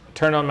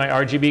 turn on my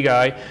RGB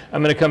guy.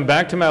 I'm going to come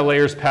back to my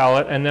layers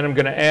palette, and then I'm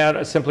going to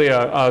add simply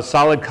a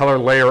solid color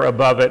layer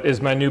above it is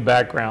my new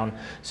background.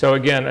 So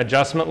again,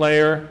 adjustment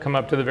layer, come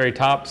up to the very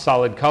top,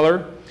 solid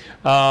color.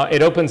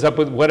 It opens up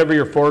with whatever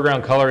your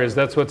foreground color is.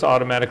 That's what's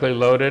automatically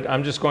loaded.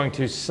 I'm just going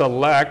to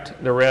select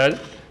the red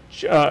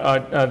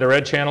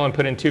channel and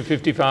put in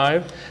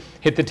 255.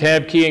 Hit the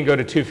tab key and go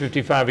to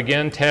 255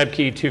 again, tab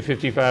key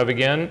 255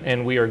 again,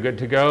 and we are good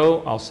to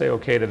go. I'll say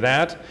okay to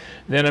that.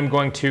 Then I'm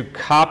going to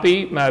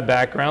copy my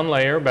background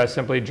layer by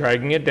simply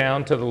dragging it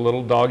down to the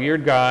little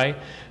dog-eared guy,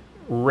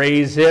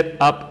 raise it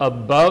up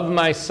above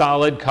my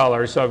solid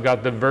color. So I've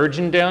got the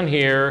virgin down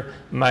here,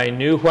 my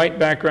new white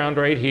background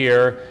right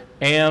here,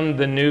 and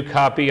the new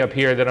copy up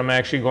here that I'm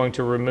actually going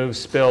to remove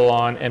spill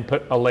on and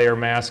put a layer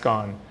mask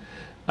on.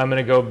 I'm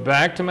going to go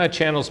back to my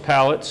channels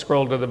palette,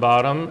 scroll to the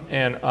bottom,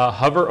 and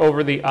hover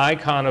over the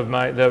icon of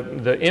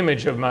the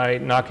image of my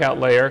knockout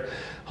layer.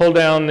 Hold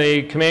down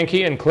the command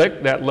key and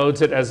click. That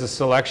loads it as a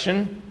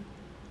selection.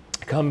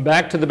 Come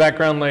back to the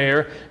background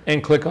layer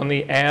and click on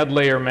the add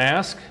layer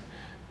mask.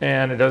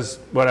 And it does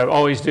what I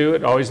always do.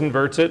 It always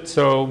inverts it.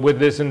 So with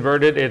this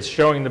inverted, it's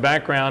showing the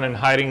background and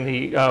hiding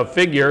the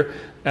figure.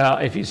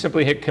 If you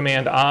simply hit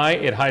Command I,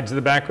 it hides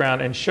the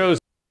background and shows.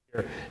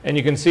 And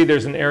you can see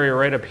there's an area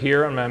right up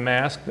here on my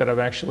mask that I've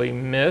actually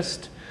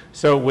missed.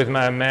 So with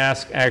my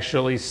mask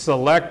actually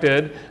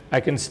selected, I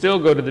can still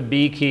go to the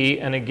B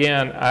key, and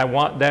again, I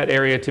want that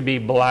area to be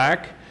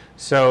black.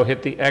 So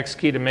hit the X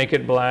key to make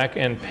it black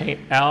and paint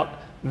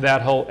out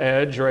that whole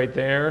edge right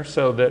there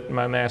so that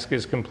my mask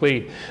is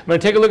complete. I'm going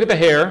to take a look at the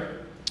hair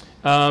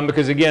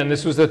because again,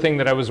 this was the thing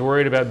that I was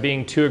worried about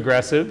being too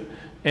aggressive.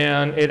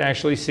 And it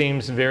actually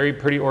seems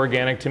pretty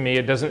organic to me.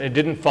 It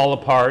didn't fall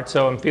apart,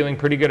 so I'm feeling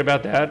pretty good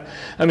about that.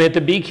 I'm going to hit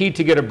the B key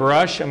to get a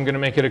brush. I'm going to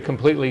make it a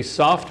completely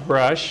soft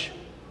brush.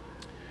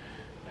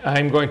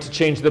 I'm going to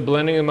change the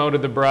blending mode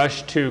of the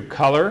brush to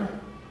color.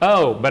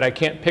 Oh, but I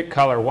can't pick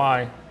color.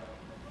 Why?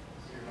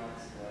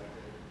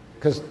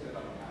 Because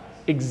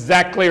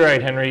exactly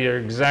right, Henry. You're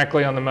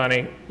exactly on the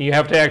money. You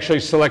have to actually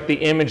select the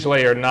image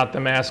layer, not the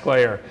mask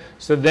layer.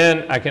 So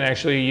then I can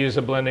actually use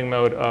a blending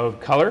mode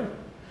of color.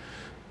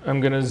 I'm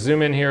going to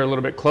zoom in here a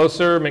little bit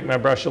closer, make my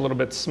brush a little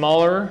bit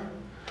smaller.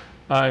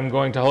 I'm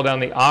going to hold down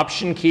the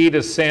Option key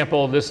to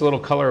sample this little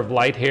color of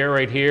light hair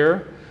right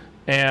here,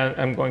 and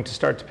I'm going to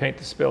start to paint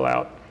the spill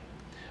out.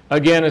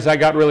 Again, as I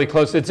got really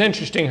close, it's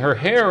interesting, her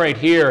hair right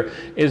here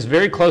is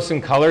very close in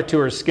color to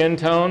her skin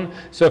tone,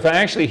 so if I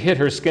actually hit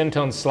her skin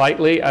tone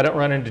slightly, I don't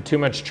run into too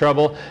much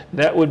trouble.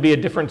 That would be a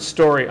different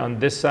story on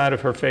this side of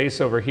her face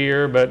over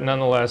here, but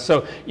nonetheless.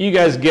 So you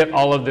guys get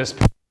all of this.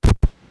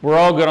 We're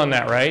all good on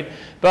that, right?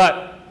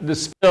 But the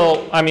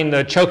spill,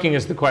 the choking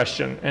is the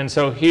question. And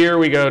so here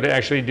we go to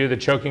actually do the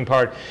choking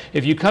part.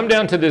 If you come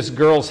down to this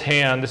girl's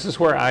hand, this is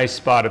where I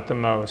spot it the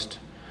most.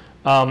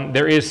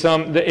 There is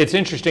some, it's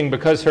interesting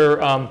because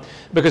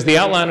because the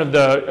outline of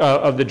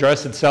the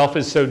dress itself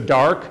is so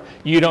dark,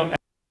 you don't,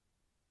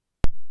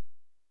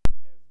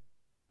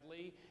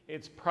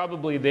 it's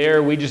probably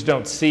there, we just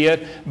don't see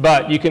it,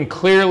 but you can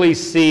clearly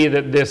see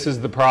that this is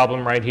the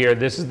problem right here.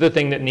 This is the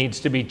thing that needs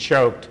to be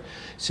choked.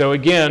 So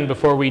again,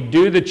 before we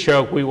do the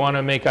choke, we want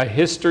to make a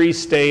history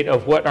state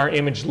of what our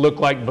image looked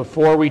like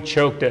before we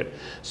choked it.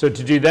 So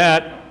to do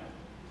that,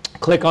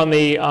 click on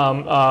the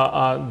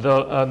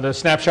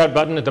snapshot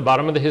button at the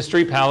bottom of the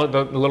history palette,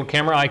 the little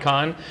camera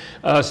icon.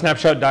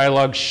 Snapshot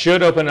dialog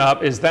should open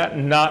up. Is that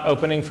not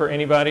opening for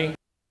anybody?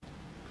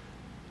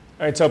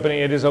 It's opening.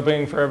 It is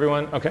opening for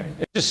everyone. Okay,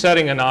 it's just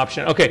setting an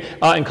option. Okay,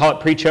 and call it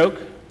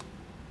pre-choke.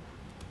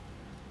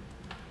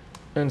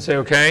 And say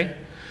okay.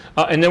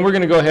 And then we're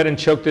going to go ahead and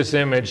choke this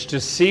image to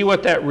see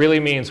what that really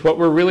means. What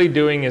we're really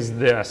doing is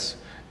this.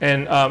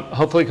 And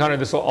hopefully, Connor,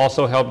 this will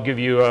also help give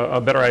you a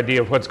better idea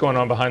of what's going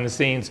on behind the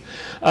scenes.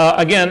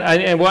 Again,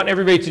 I want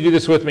everybody to do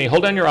this with me.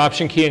 Hold down your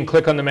Option key and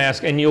click on the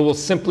mask, and you will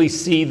simply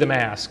see the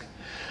mask.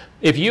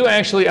 If you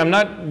actually,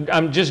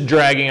 I'm just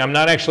dragging, I'm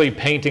not actually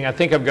painting. I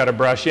think I've got a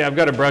brush. Yeah, I've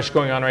got a brush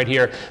going on right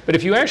here. But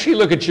if you actually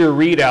look at your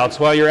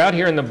readouts while you're out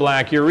here in the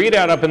black, your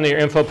readout up in the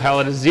info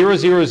palette is 000.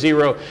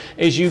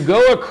 As you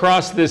go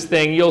across this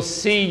thing, you'll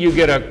see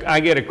I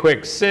get a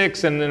quick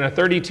 6 and then a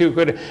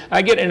 32.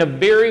 I get in a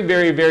very,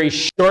 very, very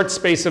short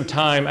space of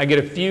time, I get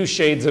a few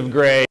shades of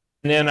gray,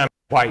 and then I'm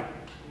white.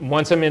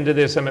 once I'm into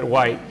this, I'm at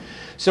white.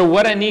 So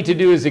what I need to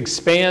do is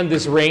expand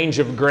this range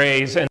of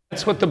grays, and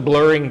that's what the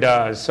blurring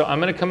does. So I'm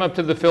going to come up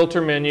to the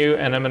filter menu,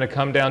 and I'm going to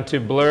come down to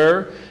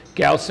blur,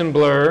 Gaussian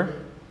blur.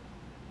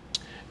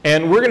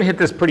 And we're going to hit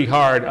this pretty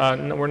hard.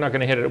 No, we're not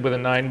going to hit it with a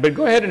 9, but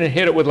go ahead and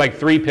hit it with like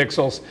 3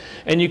 pixels.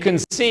 And you can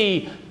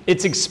see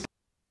it's expanding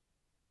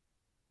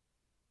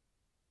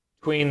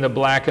between the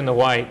black and the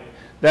white.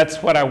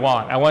 That's what I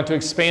want. I want to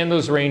expand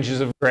those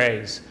ranges of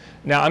grays.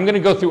 Now I'm going to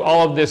go through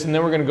all of this, and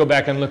then we're going to go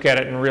back and look at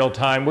it in real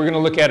time. We're going to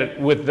look at it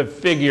with the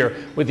figure,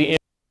 with the image.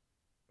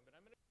 But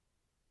I'm going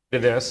to do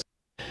this.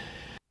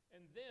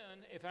 And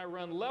then if I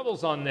run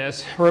levels on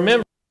this,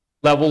 remember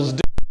levels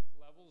do.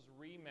 Levels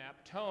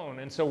remap tone.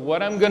 And so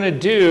what I'm going to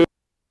do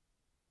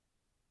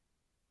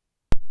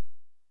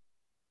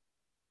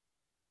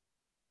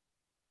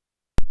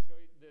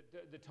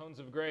the tones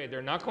of gray.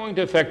 They're not going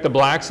to affect the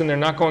blacks, and they're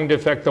not going to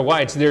affect the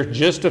whites. They're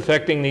just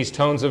affecting these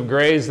tones of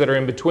grays that are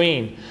in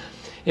between.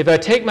 If I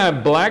take my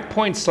black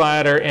point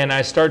slider and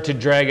I start to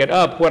drag it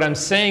up, what I'm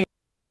saying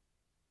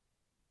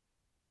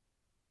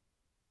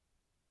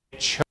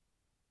is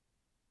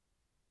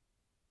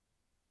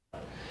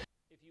if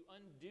you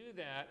undo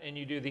that and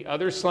you do the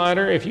other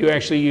slider, if you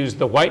actually use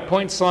the white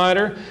point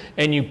slider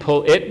and you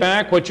pull it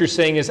back, what you're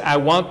saying is I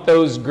want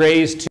those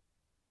grays to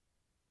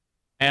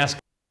mask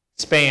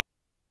expand.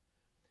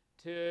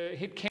 To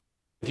hit cancel,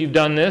 if you've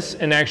done this,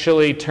 and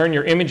actually turn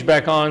your image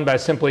back on by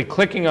simply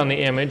clicking on the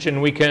image,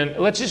 and we can,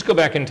 let's just go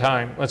back in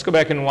time. Let's go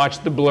back and watch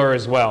the blur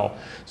as well.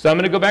 So I'm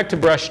going to go back to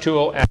brush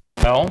tool as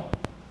well.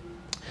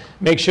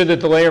 Make sure that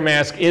the layer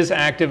mask is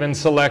active and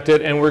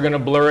selected, and we're going to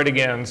blur it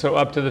again. So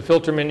up to the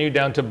filter menu,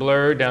 down to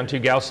blur, down to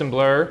Gaussian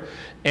blur.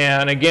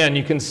 And again,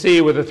 you can see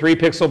with a 3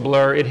 pixel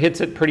blur, it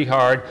hits it pretty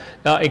hard.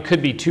 It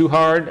could be too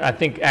hard. I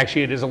think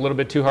actually it is a little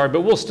bit too hard,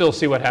 but we'll still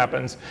see what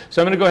happens.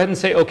 So I'm going to go ahead and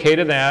say OK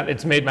to that.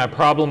 It's made my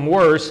problem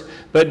worse.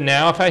 But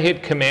now if I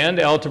hit Command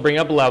L to bring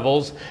up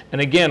levels,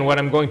 and again, what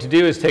I'm going to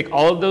do is take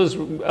all of those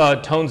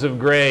tones of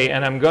gray,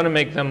 and I'm going to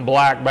make them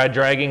black by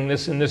dragging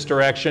this in this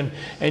direction.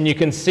 And you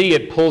can see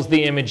it pulls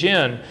the image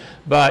in.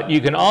 But you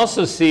can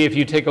also see, if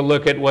you take a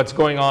look at what's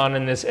going on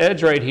in this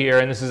edge right here,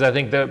 and this is, I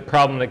think, the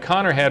problem that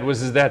Connor had,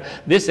 is that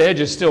this edge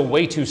is still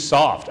way too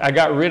soft. I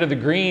got rid of the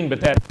green,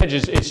 but that edge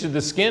is,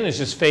 the skin is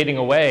just fading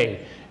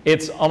away.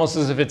 It's almost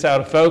as if it's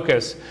out of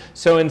focus.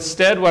 So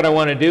instead, what I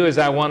want to do is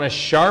I want to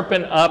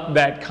sharpen up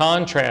that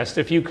contrast.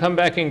 If you come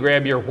back and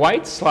grab your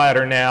white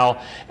slider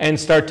now and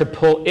start to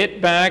pull it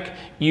back,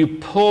 you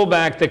pull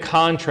back the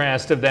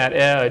contrast of that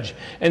edge.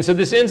 And so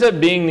this ends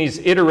up being these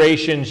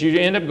iterations. You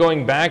end up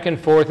going back and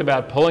forth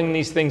about pulling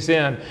these things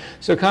in.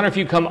 So Connor, if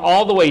you come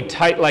all the way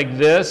tight like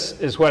this,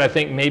 is what I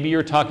think maybe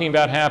you're talking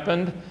about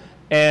happened.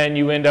 And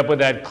you end up with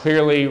that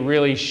clearly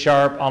really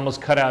sharp,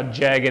 almost cut out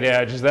jagged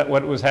edge. Is that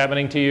what was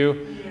happening to you?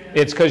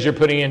 Yeah. It's because you're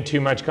putting in too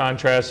much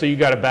contrast, so you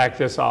got to back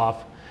this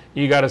off.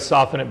 You got to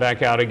soften it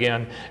back out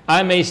again.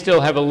 I may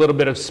still have a little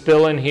bit of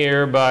spill in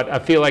here, but I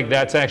feel like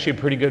that's actually a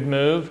pretty good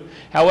move.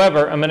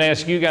 However, I'm going to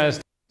ask you guys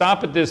to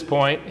stop at this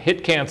point,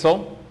 hit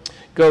cancel,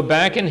 go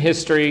back in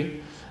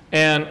history,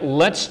 and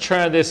let's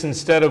try this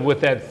instead of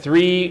with that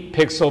 3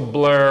 pixel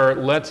blur.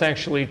 Let's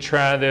actually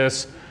try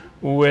this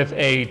with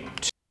a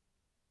 2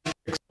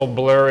 pixel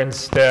blur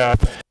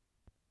instead. It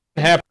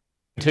doesn't happen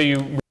until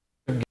you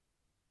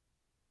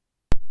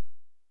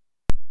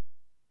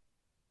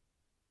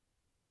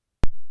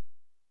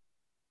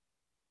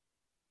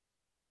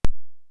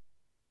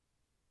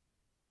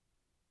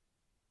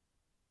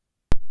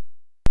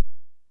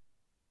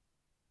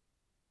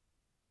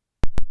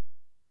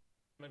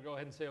I'm going to go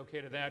ahead and say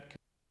OK to that.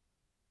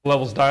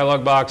 Levels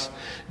dialog box.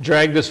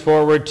 Drag this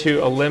forward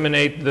to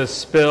eliminate the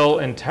spill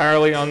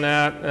entirely on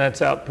that.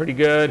 That's out pretty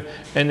good.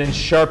 And then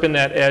sharpen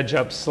that edge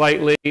up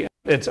slightly.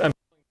 It's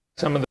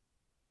some of the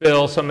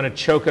spill, so I'm going to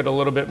choke it a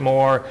little bit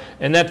more.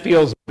 And that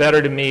feels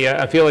better to me.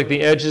 I feel like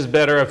the edge is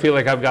better. I feel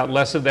like I've got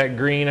less of that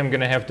green I'm going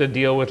to have to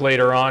deal with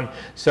later on.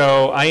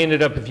 So I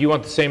ended up, if you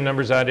want the same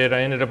numbers I did,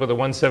 I ended up with a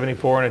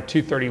 174 and a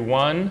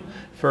 231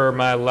 for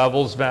my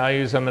levels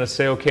values. I'm going to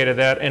say OK to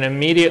that and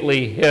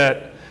immediately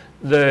hit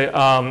the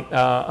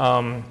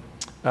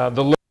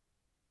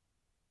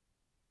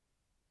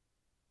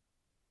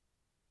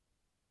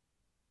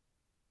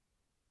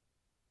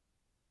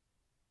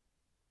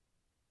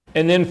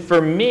and then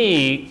for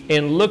me,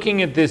 in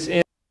looking at this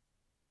image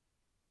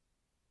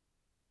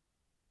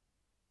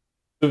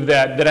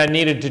that I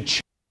needed to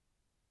change.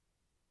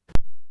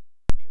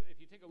 If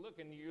you take a look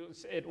and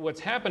at what's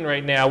happened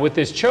right now with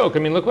this choke, I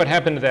mean, look what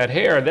happened to that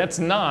hair. That's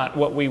not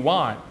what we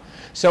want.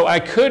 So I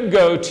could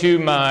go to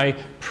my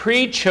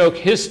pre-choke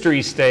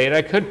history state.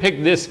 I could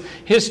pick this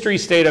history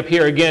state up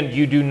here. Again,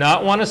 you do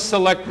not want to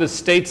select the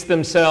states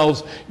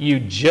themselves. You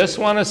just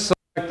want to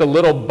select the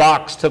little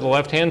box to the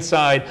left-hand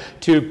side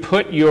to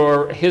put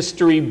your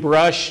history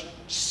brush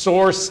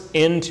source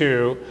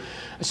into.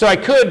 So I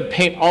could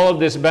paint all of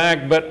this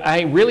back, but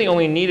I really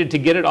only needed to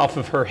get it off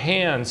of her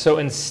hand. So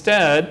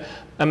instead,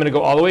 I'm going to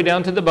go all the way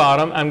down to the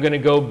bottom. I'm going to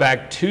go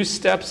back 2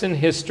 steps in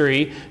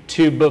history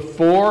to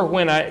before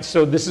when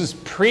so this is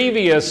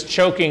previous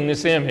choking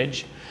this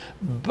image.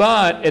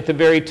 But at the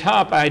very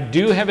top, I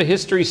do have a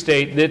history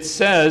state that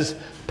says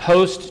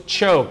post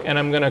choke, and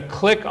I'm going to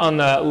click on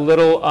the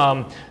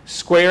little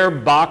square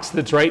box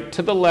that's right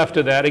to the left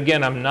of that.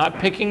 Again, I'm not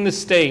picking the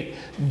state,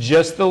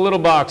 just the little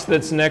box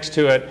that's next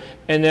to it,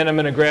 and then I'm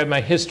going to grab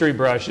my history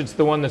brush. It's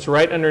the one that's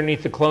right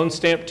underneath the clone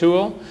stamp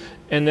tool,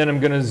 and then I'm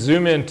going to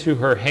zoom into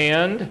her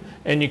hand,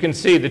 and you can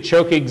see the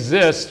choke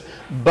exists,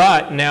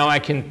 but now I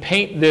can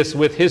paint this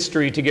with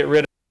history to get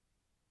rid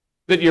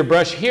of your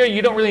brush. Here,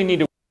 you don't really need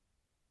to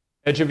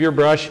edge of your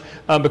brush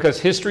because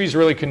history is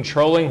really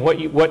controlling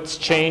what's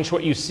changed,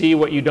 what you see,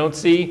 what you don't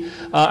see.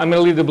 I'm going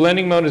to leave the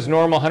blending mode as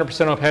normal,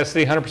 100%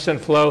 opacity, 100%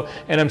 flow,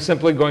 and I'm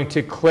simply going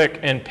to click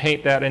and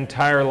paint that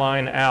entire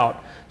line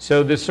out.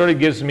 So this sort of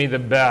gives me the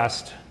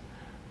best,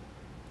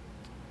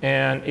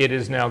 and it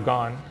is now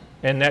gone.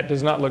 And that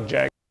does not look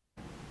jagged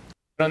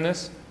on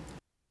this.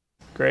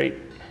 Great.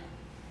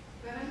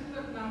 That ended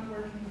up not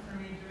working for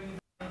me doing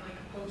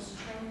like post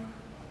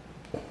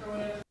choke or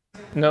whatever.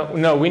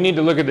 No, we need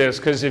to look at this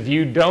because if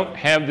you don't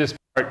have this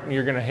part,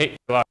 you're going to hate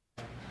your life.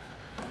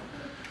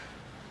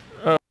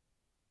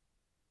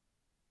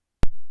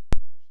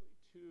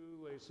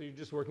 So you're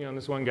just working on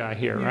this one guy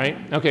here,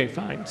 right? Okay,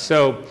 fine.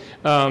 So,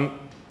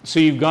 so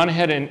you've gone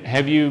ahead and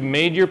have you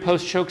made your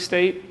post choke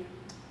state?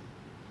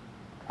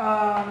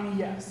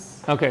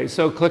 Yes. Okay,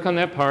 so click on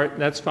that part.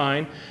 That's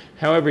fine.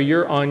 However,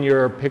 you're on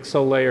your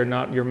pixel layer,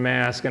 not your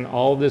mask, and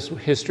all this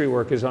history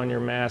work is on your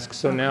mask.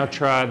 So now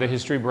try the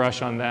history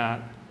brush on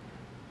that.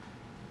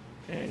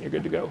 And you're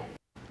good to go.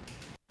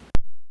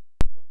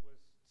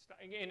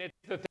 Again, it's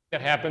the thing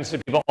that happens to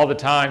people all the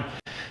time.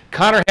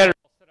 Connor had it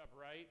all set up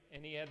right,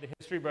 and he had the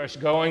history brush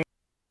going.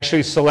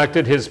 Actually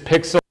selected his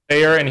pixel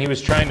layer, and he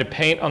was trying to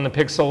paint on the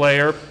pixel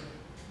layer.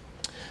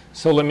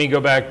 So let me go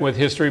back with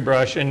history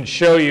brush and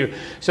show you.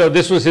 So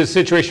this was his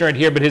situation right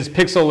here, but his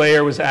pixel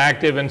layer was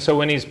active, and so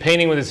when he's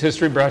painting with his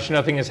history brush,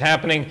 nothing is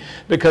happening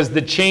because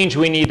the change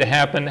we need to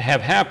have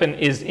happen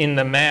is in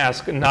the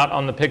mask, not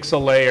on the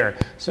pixel layer.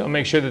 So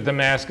make sure that the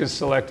mask is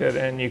selected,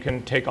 and you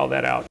can take all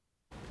that out.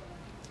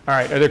 All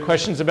right, are there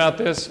questions about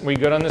this? We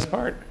good on this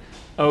part?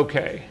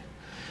 Okay.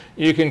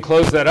 You can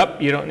close that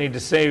up. You don't need to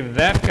save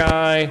that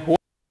guy.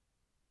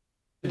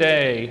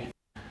 Today.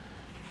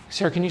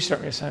 Sarah, can you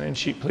start me a sign-in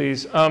sheet,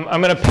 please? I'm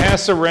going to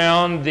pass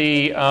around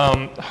the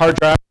hard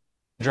drive.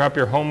 Drop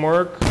your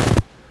homework.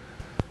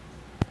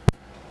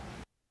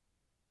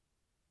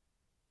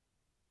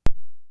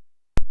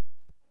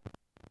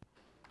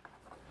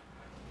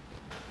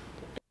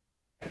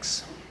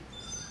 Thanks.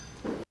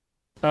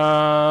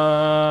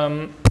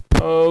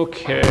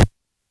 Okay.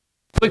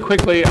 Really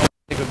quickly, I'll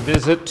take a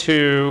visit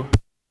to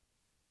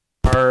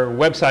our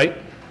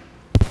website.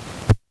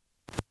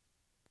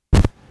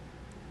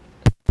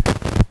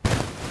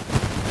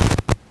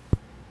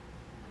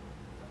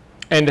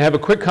 And to have a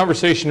quick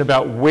conversation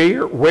about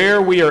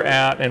where we are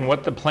at and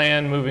what the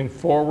plan moving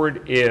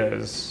forward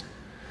is.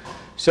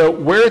 So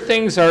where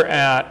things are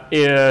at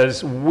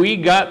is we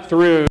got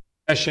through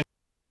session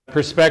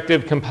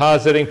perspective,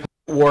 compositing,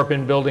 warp,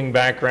 and building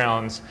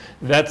backgrounds.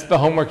 That's the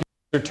homework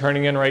you're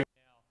turning in right now.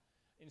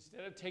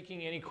 Instead of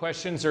taking any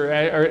questions or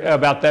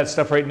about that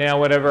stuff right now,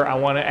 whatever, I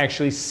want to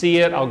actually see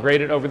it. I'll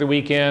grade it over the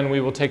weekend.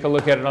 We will take a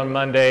look at it on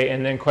Monday,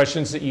 and then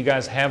questions that you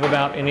guys have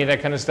about any of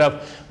that kind of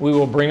stuff, we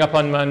will bring up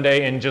on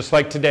Monday, and just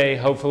like today,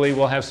 hopefully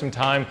we'll have some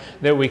time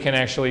that we can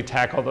actually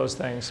tackle those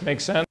things. Make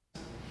sense?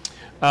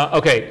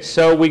 Okay,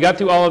 so we got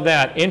through all of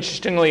that.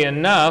 Interestingly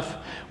enough,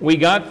 we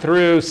got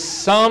through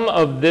some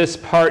of this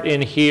part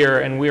in here,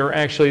 and we are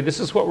actually, this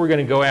is what we're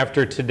going to go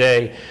after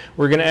today.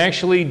 We're going to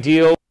actually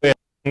deal with,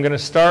 I'm going to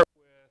start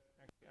with,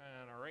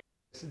 I'm going to write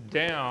this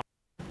down.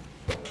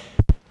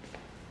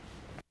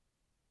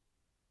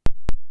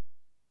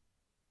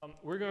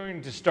 We're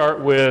going to start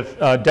with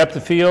depth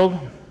of field.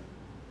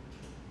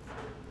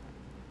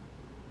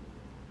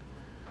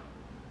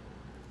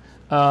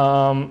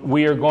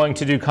 We are going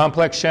to do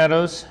complex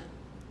shadows.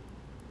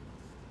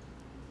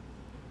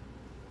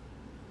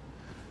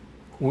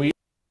 We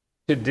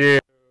to do,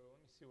 let me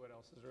see what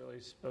else is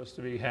really supposed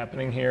to be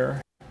happening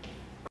here.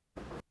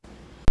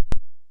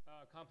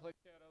 Complex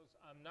shadows.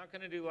 I'm not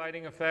going to do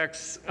lighting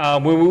effects.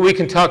 We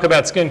can talk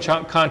about skin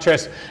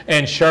contrast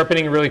and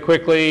sharpening really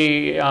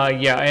quickly.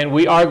 Yeah, and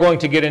we are going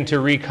to get into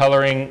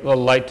recoloring the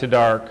light to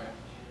dark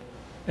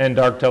and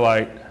dark to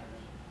light.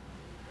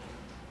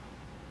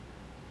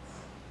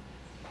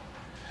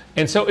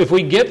 And so if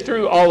we get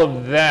through all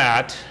of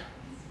that,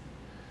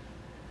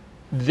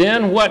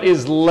 then what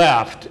is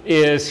left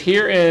is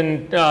here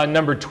in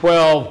number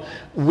 12,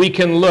 we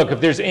can look. If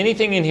there's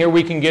anything in here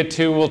we can get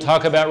to, we'll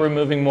talk about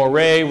removing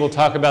moire, we'll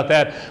talk about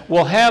that.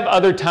 We'll have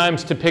other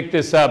times to pick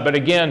this up, but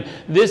again,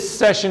 this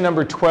session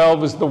number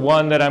 12 is the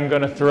one that I'm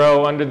going to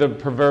throw under the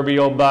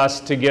proverbial bus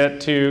to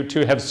get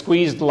to have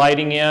squeezed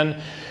lighting in.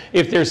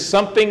 If there's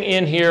something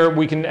in here,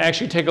 we can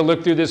actually take a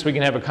look through this. We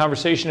can have a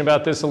conversation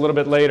about this a little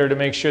bit later to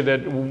make sure that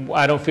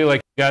I don't feel like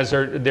you guys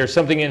there's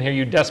something in here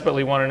you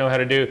desperately want to know how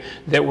to do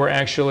that we're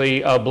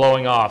actually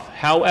blowing off.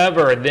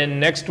 However, then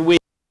next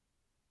week,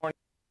 and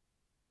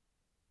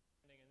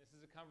this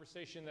is a conversation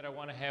conversation that I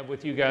want to have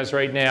with you guys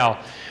right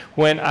now.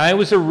 When I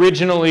was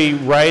originally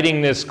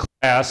writing this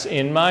class,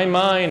 in my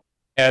mind,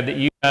 I had that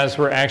you guys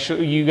were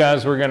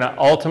going to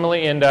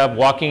ultimately end up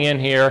walking in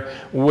here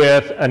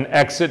with an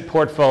exit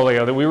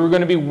portfolio, that we were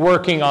going to be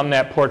working on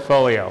that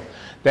portfolio.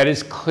 That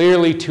is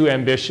clearly too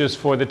ambitious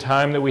for the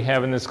time that we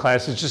have in this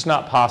class. It's just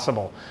not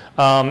possible.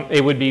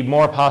 It would be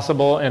more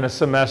possible in a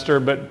semester,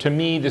 but to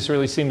me, this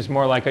really seems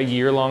more like a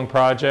year-long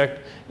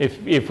project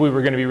if we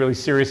were going to be really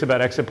serious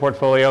about exit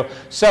portfolio.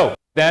 So,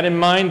 that in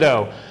mind,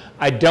 though,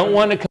 I don't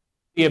want to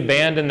completely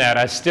abandon that.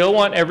 I still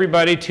want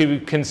everybody to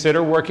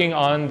consider working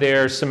on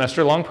their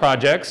semester-long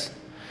projects,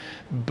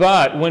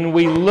 but when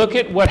we look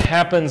at what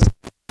happens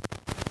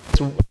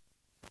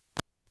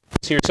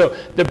here, so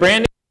the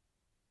branding,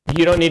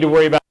 you don't need to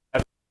worry about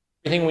that.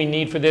 Everything we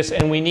need for this,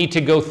 and we need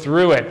to go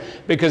through it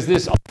because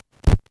this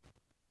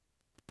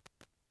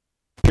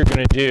you're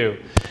going to do.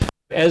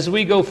 As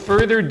we go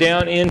further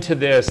down into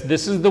this,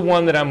 this is the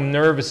one that I'm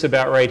nervous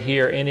about right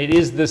here, and it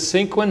is the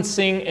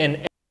sequencing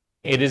and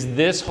it is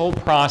this whole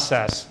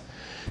process.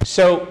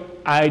 So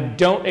I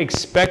don't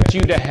expect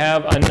you to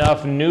have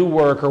enough new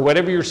work or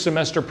whatever your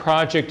semester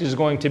project is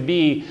going to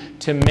be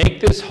to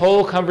make this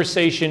whole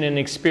conversation and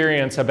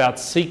experience about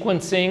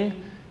sequencing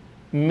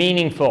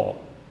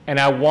meaningful.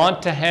 And I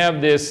want to have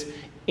this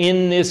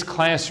in this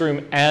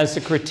classroom as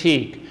a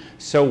critique.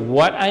 So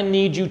what I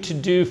need you to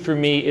do for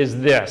me is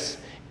this.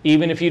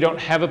 Even if you don't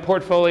have a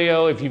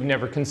portfolio, if you've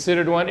never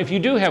considered one, if you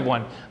do have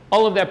one,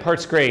 all of that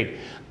part's great.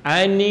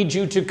 I need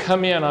you to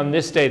come in on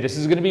this day. This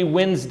is going to be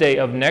Wednesday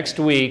of next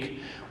week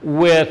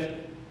with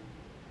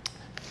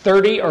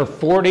 30 or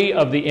 40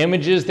 of the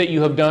images that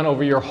you have done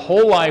over your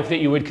whole life that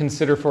you would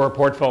consider for a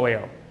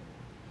portfolio,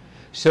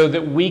 so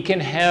that we can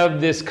have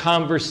this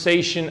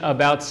conversation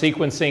about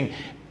sequencing.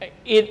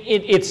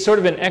 It's sort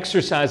of an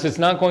exercise. It's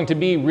not going to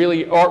be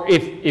really, or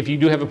if you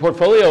do have a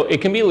portfolio, it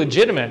can be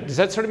legitimate. Does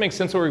that sort of make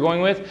sense what we're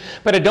going with?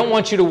 But I don't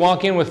want you to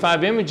walk in with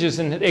 5 images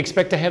and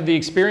expect to have the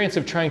experience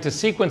of trying to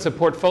sequence a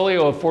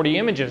portfolio of 40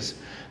 images.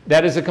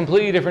 That is a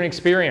completely different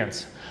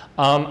experience.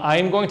 I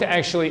am going to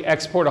actually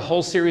export a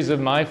whole series of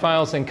my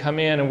files and come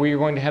in, and we are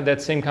going to have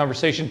that same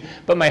conversation.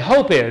 But my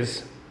hope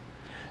is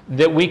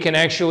that we can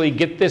actually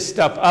get this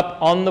stuff up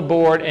on the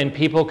board and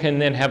people can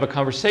then have a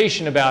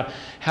conversation about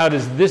how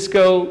does this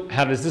go,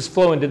 how does this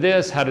flow into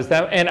this, how does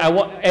that, and I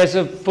want, as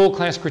a full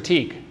class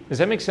critique. Does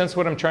that make sense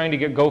what I'm trying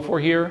to go for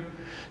here?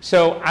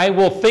 So I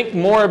will think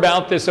more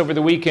about this over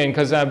the weekend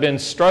because I've been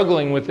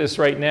struggling with this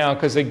right now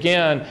because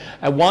again,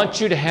 I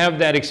want you to have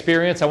that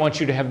experience, I want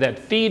you to have that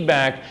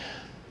feedback.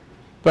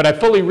 But I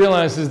fully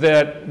realize is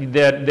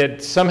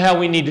that somehow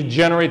we need to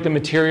generate the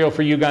material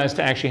for you guys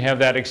to actually have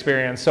that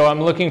experience. So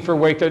I'm looking for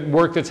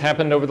work that's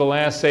happened over the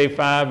last, say,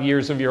 5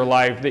 years of your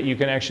life that you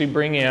can actually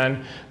bring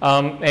in.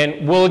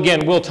 And we'll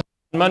talk,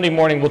 Monday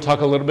morning, we'll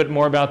talk a little bit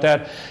more about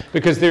that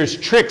because there's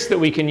tricks that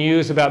we can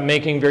use about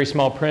making very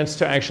small prints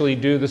to actually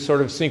do the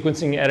sort of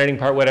sequencing, editing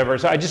part, whatever.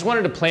 So I just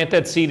wanted to plant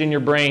that seed in your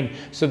brain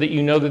so that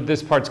you know that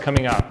this part's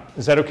coming up.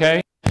 Is that okay?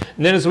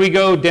 And then as we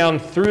go down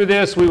through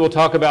this, we will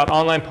talk about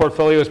online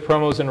portfolios,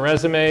 promos, and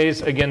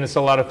resumes. Again, this is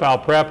a lot of file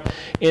prep.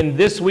 In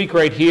this week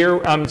right here,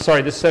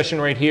 this session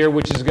right here,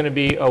 which is going to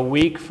be a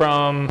week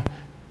from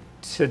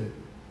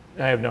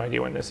I have no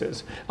idea when this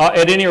is.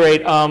 At any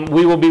rate,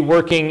 we will be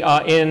working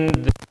in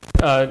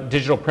the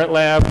digital print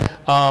lab,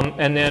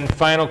 and then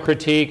final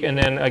critique, and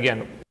then again,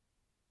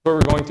 what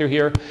we're going through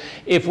here.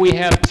 If we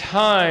have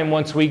time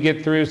once we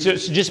get through,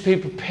 just be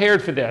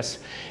prepared for this.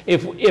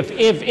 If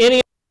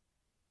any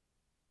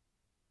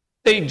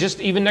just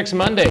even next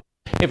Monday,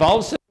 if all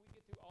of a sudden we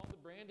get through all the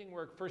branding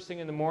work first thing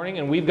in the morning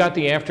and we've got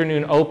the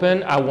afternoon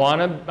open, I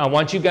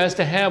want you guys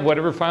to have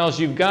whatever files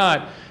you've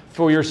got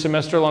for your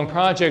semester-long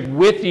project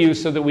with you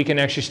so that we can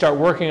actually start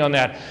working on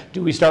that.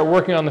 Do we start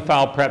working on the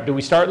file prep? Do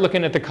we start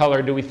looking at the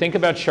color? Do we think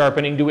about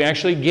sharpening? Do we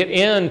actually get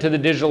into the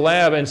digital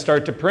lab and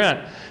start to print?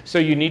 So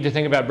you need to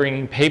think about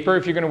bringing paper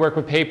if you're going to work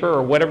with paper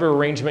or whatever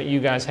arrangement you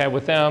guys have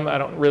with them. I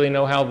don't really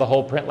know how the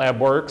whole print lab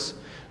works.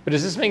 But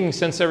is this making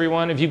sense,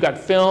 everyone? If you've got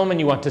film and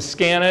you want to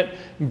scan it,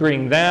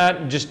 bring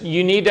that.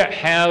 You need to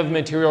have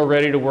material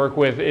ready to work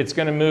with. It's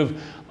going to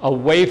move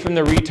away from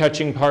the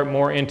retouching part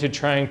more into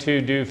trying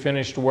to do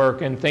finished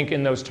work and think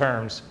in those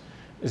terms.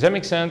 Does that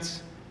make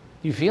sense?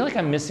 Do you feel like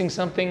I'm missing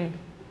something?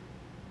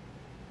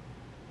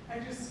 I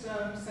just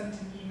sent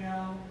an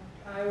email.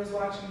 I was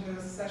watching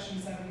the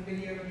session 7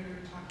 video and you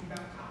were talking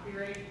about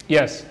copyright.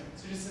 Yes.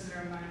 So just as a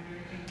reminder,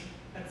 I think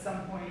at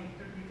some point,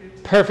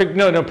 perfect.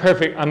 No,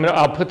 perfect.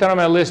 I'll put that on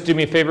my list. Do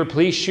me a favor,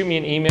 please shoot me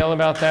an email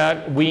about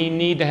that. We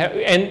need to have,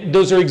 and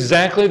those are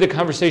exactly the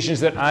conversations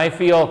that I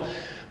feel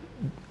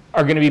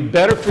are going to be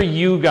better for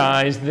you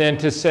guys than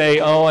to say,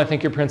 oh, I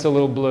think your print's a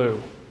little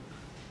blue.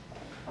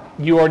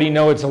 You already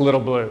know it's a little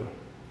blue.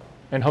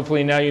 And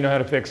hopefully now you know how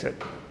to fix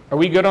it. Are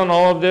we good on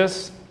all of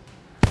this?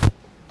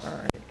 All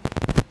right.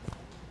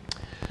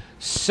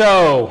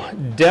 So,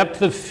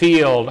 depth of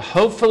field.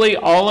 Hopefully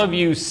all of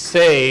you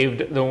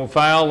saved the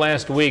file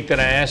last week that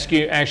I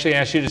actually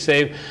asked you to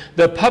save.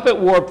 The puppet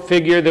warp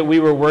figure that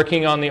we were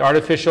working on, the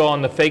artificial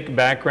on the fake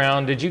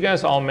background, did you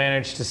guys all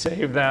manage to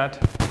save that?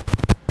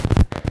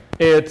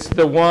 It's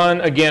the one,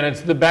 again,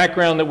 it's the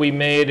background that we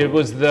made. It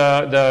was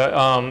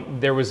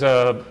there was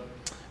a,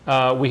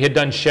 we had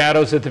done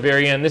shadows at the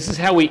very end. This is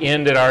how we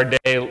ended our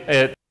day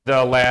at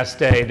the last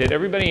day. Did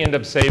everybody end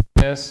up saving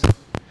this?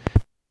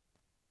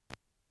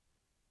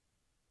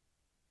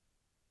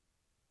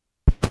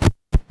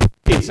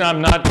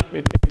 I'm not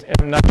trying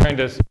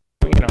to,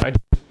 I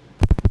just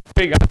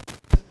figure.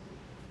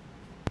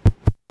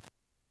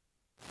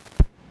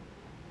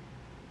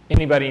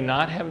 Anybody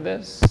not have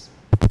this?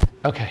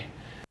 Okay.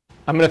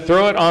 I'm going to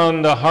throw it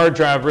on the hard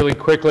drive really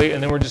quickly,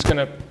 and then we're just going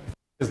to,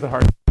 is the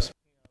hard drive.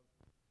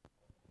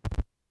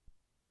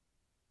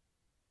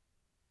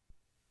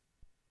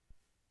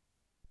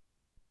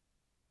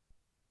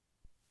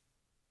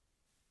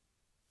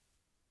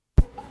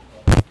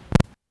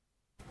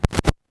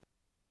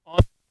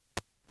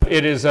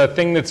 It is a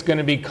thing that's going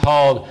to be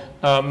called,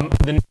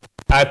 the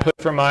I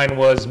put for mine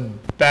was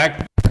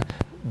background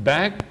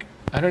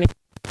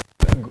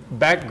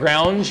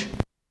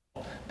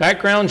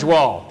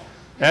wall.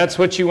 That's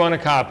what you want to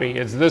copy.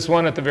 It's this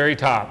one at the very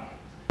top.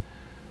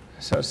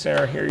 So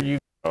Sarah, here you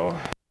go.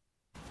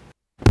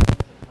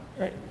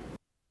 Right.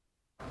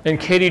 And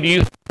Katie, do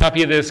you have a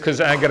copy of this?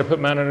 Because I got to put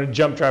mine on a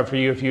jump drive for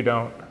you if you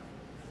don't.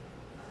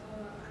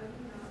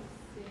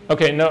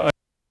 Okay, no.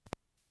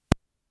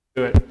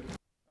 Do it.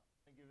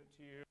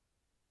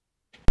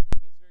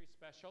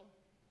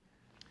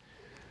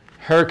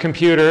 Her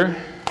computer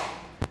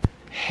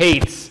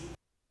hates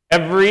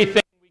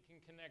everything we can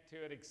connect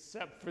to it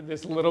except for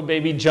this little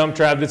baby jump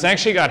drive that's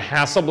actually got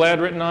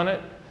Hasselblad written on it.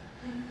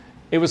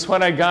 It was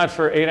what I got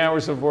for 8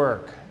 hours of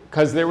work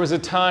because there was a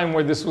time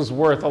where this was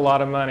worth a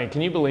lot of money.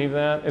 Can you believe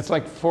that? It's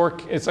like a 4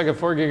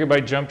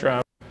 gigabyte jump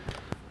drive.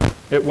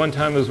 At one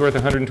time it was worth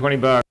 120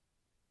 bucks.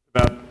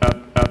 About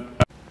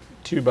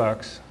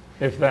 $2,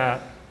 if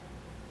that.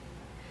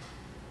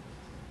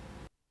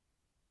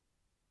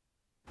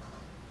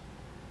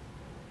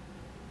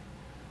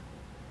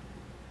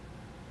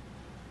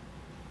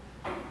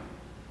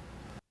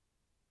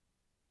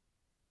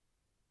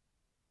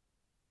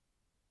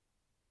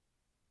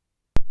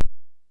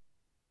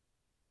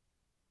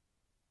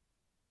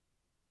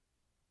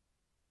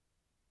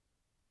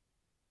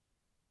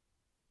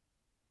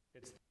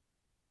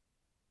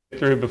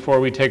 Through before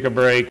we take a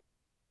break,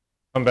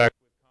 come back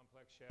with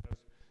complex shadows.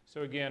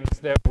 So again, it's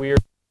that weird.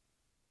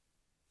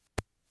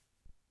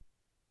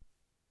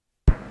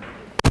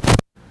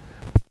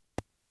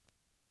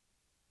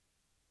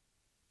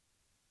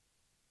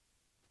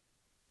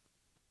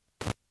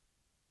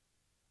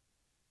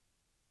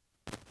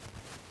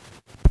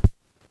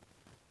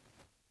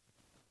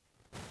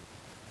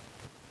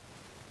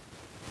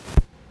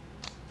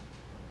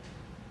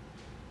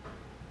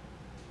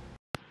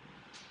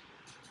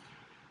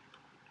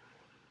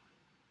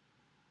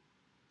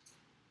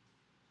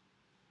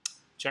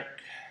 Check.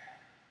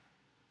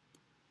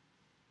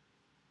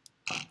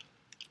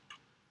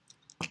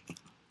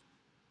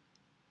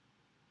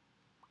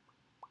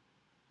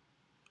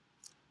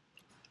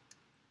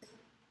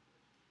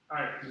 All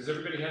right, does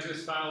everybody have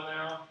this file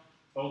now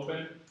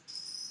open?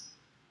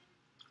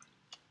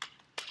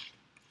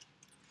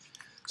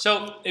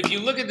 So if you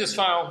look at this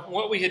file,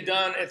 what we had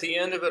done at the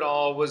end of it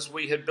all was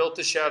we had built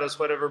the shadows,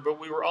 whatever, but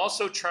we were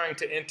also trying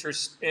to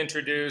introduce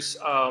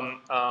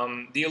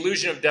the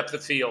illusion of depth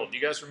of field. Do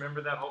you guys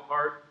remember that whole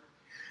part?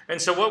 And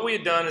so what we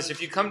had done is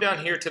if you come down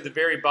here to the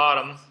very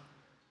bottom,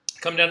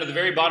 come down to the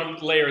very bottom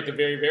layer at the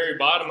very, very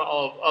bottom of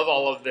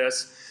all of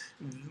this,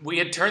 we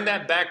had turned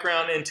that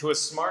background into a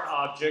smart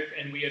object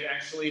and we had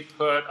actually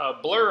put a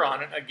blur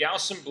on it, a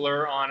Gaussian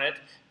blur on it,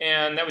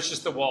 and that was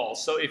just the wall.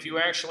 So if you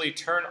actually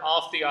turn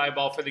off the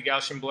eyeball for the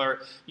Gaussian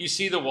blur, you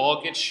see the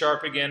wall gets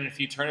sharp again, and if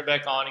you turn it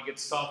back on, it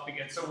gets soft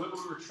again. So what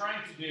we were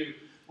trying to do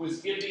was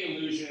give the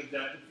illusion of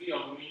depth of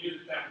field, and we knew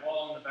that that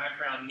wall in the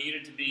background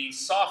needed to be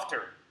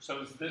softer.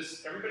 So is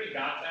this, everybody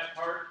got that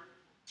part?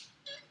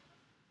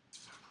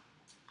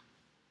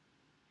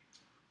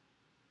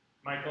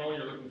 Michael,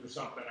 you're looking for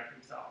something, I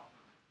can tell.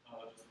 I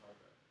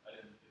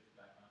didn't get the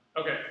background.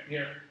 Okay,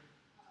 here.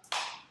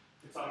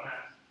 It's on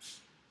that.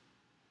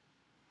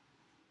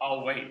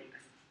 I'll wait.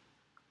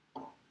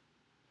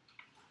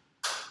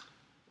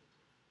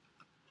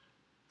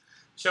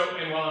 So,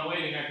 and while I'm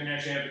waiting, I can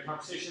actually have a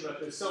conversation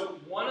about this. So,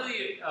 one of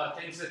the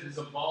things that has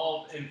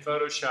evolved in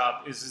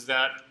Photoshop is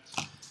that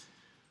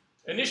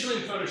initially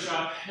in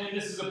Photoshop, and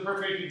this is a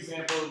perfect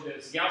example of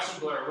this, Gaussian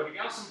blur. What a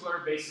Gaussian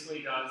blur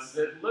basically does is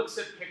it looks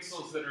at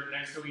pixels that are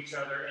next to each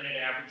other and it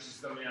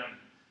averages them in.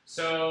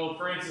 So,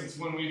 for instance,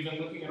 when we've been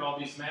looking at all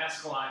these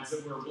mask lines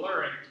that we're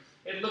blurring,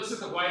 it looks at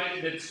the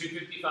white that's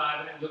 255,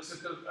 and it looks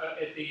at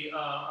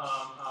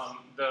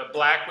the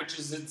black, which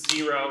is at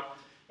 0,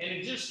 and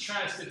it just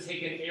tries to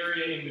take an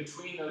area in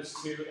between those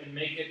two and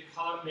make it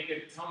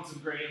tones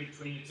of gray in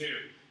between the two,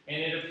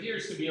 and it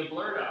appears to be a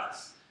blur to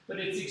us. But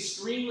it's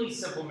extremely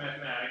simple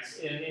mathematics,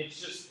 and it's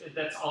just,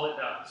 that's all it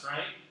does,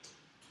 right?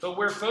 But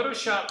where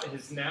Photoshop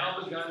has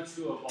now begun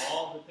to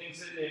evolve, the things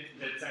that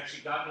it's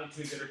actually gotten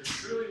into that are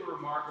truly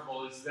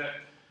remarkable is that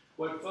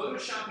what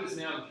Photoshop is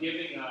now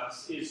giving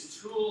us is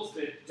tools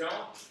that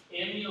don't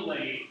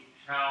emulate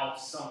how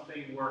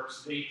something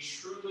works. They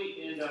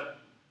truly end up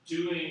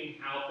doing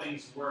how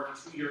things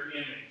work to your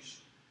image.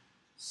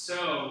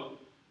 So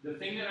the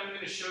thing that I'm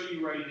going to show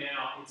you right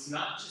now, it's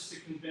not just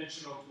a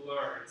conventional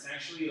blur, it's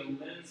actually a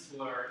lens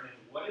blur, and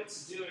what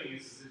it's doing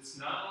is it's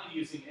not only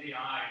using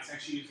AI, it's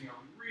actually using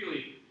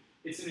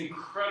it's an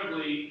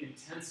incredibly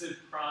intensive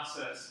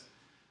process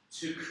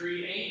to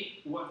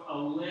create what a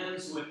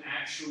lens would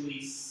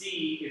actually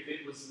see if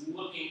it was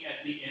looking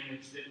at the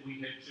image that we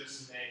had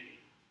just made.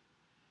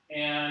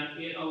 And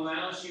it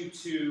allows you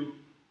to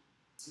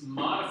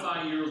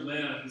modify your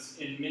lens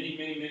in many,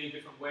 many, many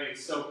different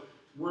ways. So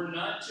we're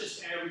not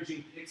just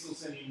averaging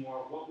pixels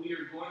anymore. What we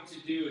are going to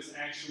do is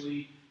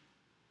actually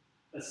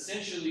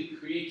essentially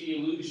create the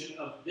illusion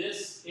of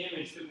this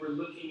image that we're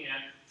looking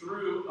at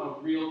through a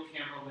real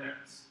camera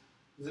lens.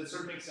 Does that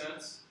sort of make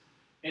sense?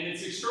 And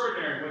it's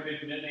extraordinary what they've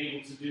been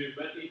able to do,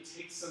 but it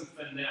takes some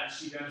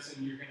finesse, you guys,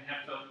 and you're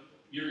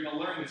gonna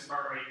learn this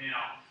part right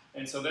now.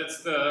 And so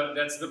that's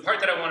the part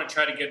that I want to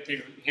try to get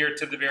to here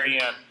to the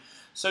very end.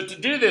 So to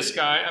do this,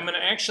 guy, I'm going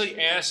to actually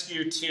ask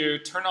you to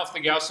turn off the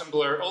Gaussian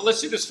blur. Oh,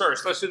 let's do this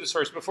first. Let's do this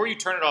first. Before you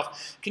turn it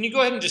off, can you go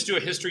ahead and just do a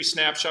history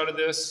snapshot of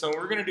this? So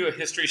we're going to do a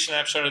history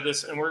snapshot of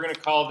this, and we're going to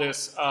call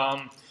this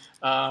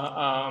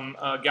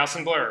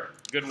Gaussian blur.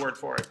 Good word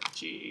for it.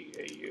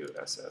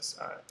 G-A-U-S-S-I-N,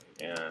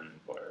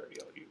 blur,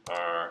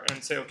 B-L-U-R,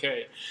 and say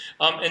OK.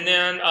 And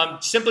then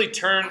simply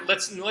turn,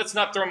 let's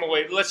not throw them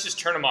away. Let's just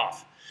turn them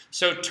off.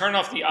 So turn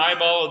off the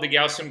eyeball of the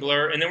Gaussian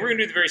blur, and then we're going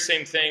to do the very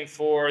same thing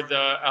for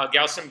the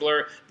Gaussian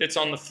blur that's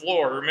on the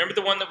floor. Remember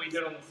the one that we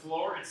did on the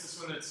floor? It's this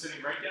one that's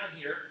sitting right down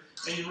here.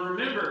 And you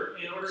remember,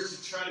 in order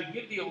to try to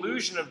give the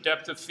illusion of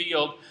depth of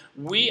field,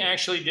 we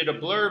actually did a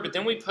blur, but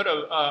then we put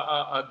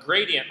a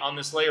gradient on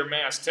this layer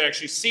mask. To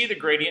actually see the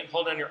gradient,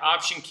 hold down your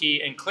Option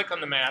key and click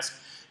on the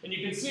mask. And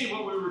you can see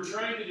what we were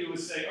trying to do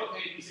was say,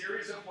 okay, these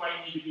areas of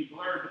white need to be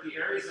blurred, but the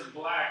areas of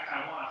black,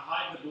 I want to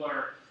hide the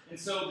blur. And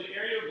so the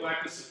area of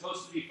black was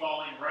supposed to be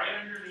falling right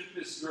underneath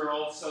this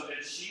girl so that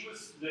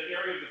the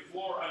area of the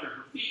floor under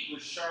her feet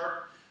was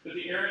sharp, but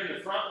the area in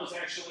the front was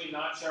actually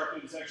not sharp,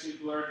 it was actually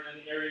blurred, and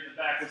then the area in the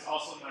back was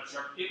also not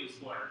sharp, it was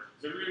blurred.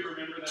 Does everybody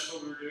remember that's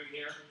what we were doing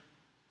here?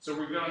 So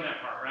we're good on that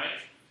part,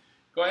 right?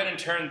 Go ahead and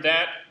turn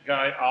that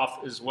guy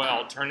off as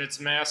well. Turn its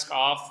mask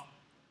off.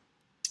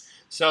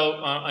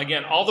 So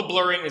again, all the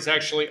blurring is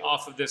actually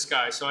off of this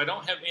guy. So I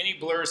don't have any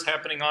blurs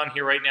happening on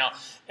here right now.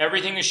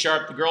 Everything is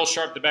sharp. The girl's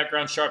sharp. The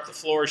background's sharp. The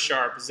floor is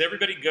sharp. Is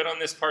everybody good on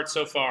this part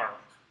so far?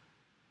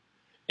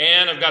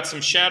 And I've got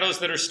some shadows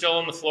that are still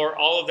on the floor.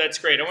 All of that's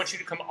great. I want you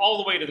to come all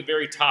the way to the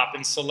very top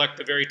and select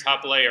the very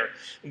top layer.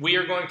 We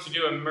are going to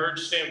do a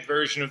merge stamp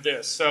version of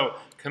this. So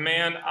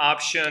Command,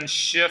 Option,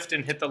 Shift,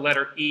 and hit the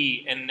letter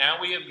E. And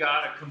now we have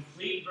got a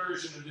complete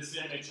version of this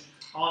image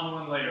on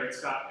one layer. It's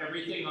got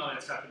everything on it.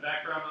 It's got the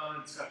background on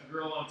it, it's got the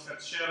girl on it, it's got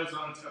the shadows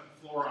on it, it's got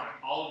the floor on it.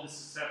 All of this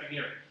is happening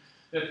here.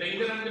 The thing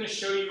that I'm going to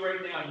show you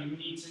right now, you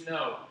need to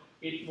know,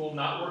 it will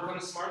not work on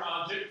a smart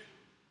object.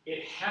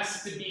 It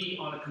has to be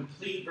on a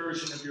complete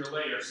version of your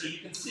layer. So you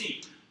can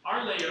see,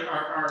 our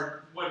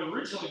layer, what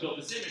originally built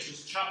this image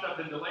was chopped up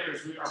into layers.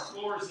 Our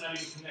floor is not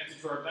even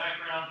connected to our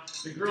background.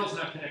 The girl's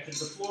not connected to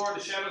the floor. The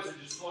shadows are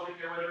just floating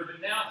there, whatever.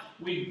 But now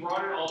we've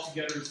brought it all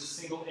together as a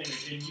single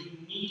image, and you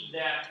need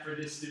that for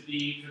this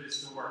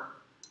to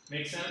work.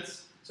 Make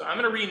sense? So I'm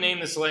going to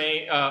rename this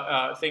thing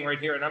right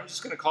here, and I'm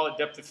just going to call it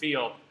depth of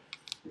field,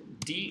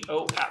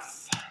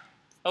 DOF.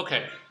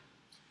 Okay.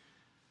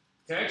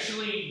 To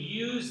actually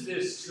use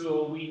this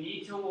tool, we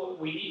need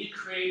to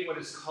create what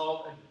is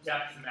called a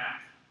depth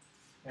map.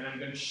 And I'm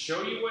going to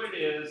show you what it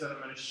is, and I'm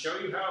going to show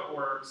you how it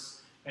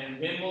works, and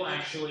then we'll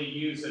actually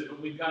use it. But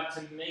we've got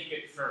to make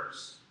it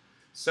first.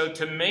 So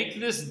to make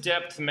this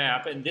depth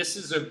map, and this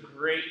is a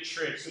great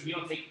trick, so if you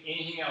don't take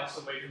anything else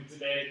away from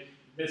today,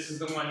 this is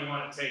the one you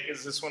want to take,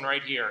 is this one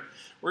right here.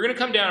 We're going to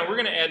come down and we're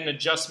going to add an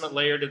adjustment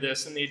layer to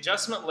this, and the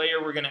adjustment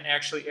layer we're going to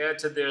actually add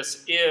to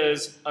this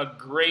is a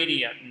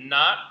gradient,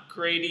 not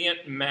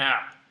gradient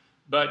map,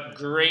 but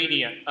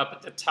gradient up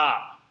at the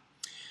top.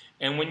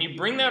 And when you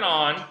bring that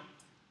on,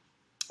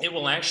 it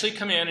will actually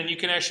come in, and you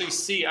can actually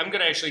see, I'm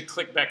going to actually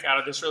click back out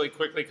of this really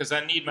quickly because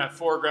I need my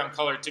foreground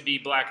color to be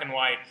black and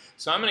white.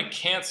 So I'm going to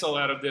cancel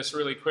out of this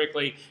really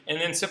quickly,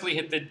 and then simply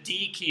hit the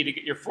D key to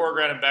get your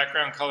foreground and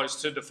background colors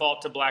to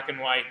default to black and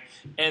white,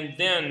 and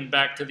then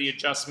back to the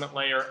adjustment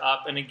layer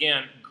up. And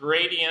again,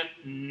 gradient,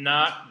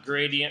 not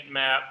gradient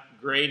map,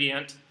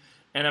 gradient.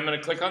 And I'm going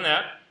to click on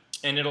that,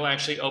 and it'll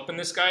actually open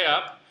this guy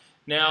up.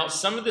 Now,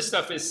 some of this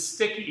stuff is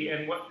sticky,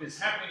 and what is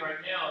happening right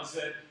now is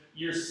that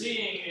you're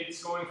seeing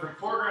it's going from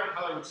foreground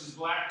color, which is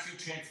black, to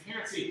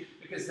transparency,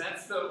 because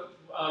that's the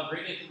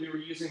gradient that we were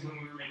using when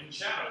we were making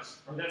shadows.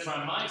 Or that's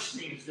why my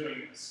screen is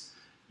doing this.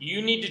 You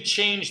need to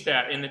change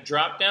that. In the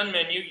drop-down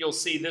menu, you'll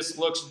see this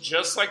looks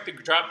just like the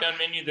drop-down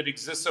menu that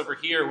exists over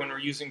here when we're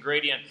using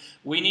gradient.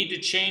 We need to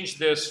change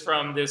this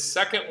from this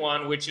second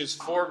one, which is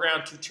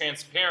foreground to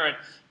transparent,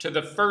 to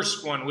the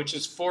first one, which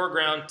is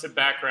foreground to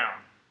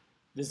background.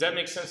 Does that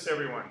make sense to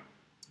everyone?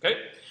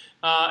 Okay.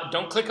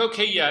 Don't click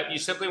OK yet. You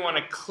simply want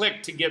to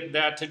click to get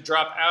that to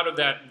drop out of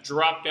that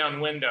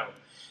drop-down window.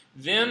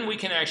 Then we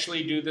can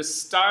actually do the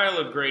style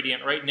of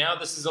gradient. Right now,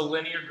 this is a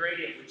linear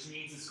gradient, which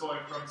means it's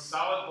going from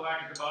solid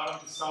black at the bottom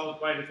to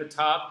solid white at the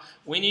top.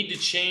 We need to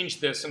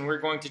change this, and we're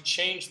going to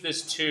change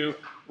this to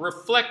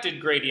reflected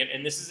gradient.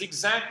 And this is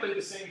exactly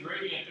the same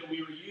gradient that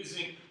we were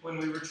using when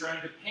we were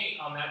trying to paint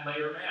on that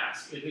layer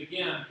mask. And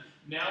again,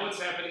 now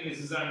what's happening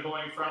is I'm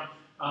going from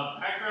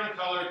background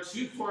color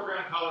to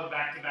foreground color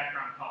back to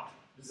background color.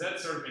 Does that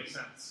sort of make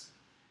sense?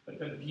 But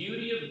the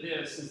beauty of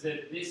this is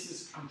that this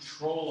is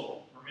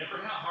controllable.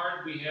 Remember how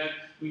hard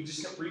we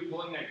just kept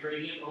re-pulling that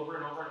gradient over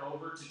and over and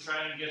over to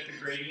try and get the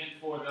gradient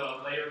for the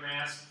layer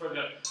mask, for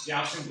the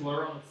Gaussian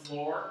blur on the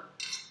floor?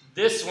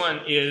 This one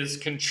is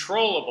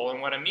controllable,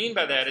 and what I mean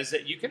by that is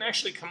that you can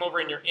actually come over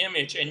in your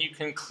image and you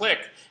can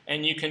click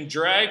and you can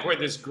drag where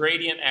this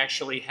gradient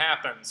actually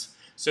happens.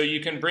 So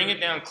you can bring it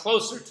down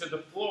closer to the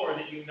floor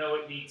that you know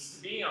it needs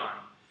to be on.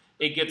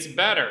 It gets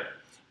better.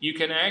 You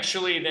can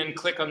actually then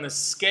click on the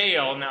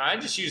scale. Now, I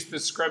just used the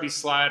scrubby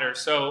slider.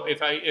 So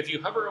if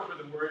you hover over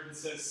the word that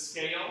says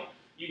scale,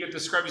 you get the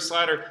scrubby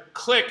slider,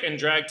 click and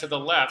drag to the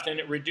left, and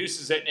it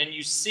reduces it, and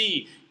you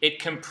see it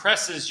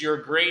compresses your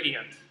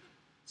gradient.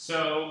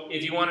 So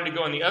if you wanted to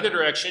go in the other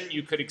direction,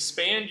 you could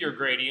expand your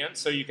gradient,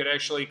 so you could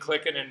actually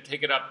click it and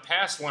take it up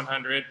past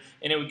 100,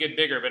 and it would get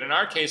bigger. But in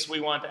our case,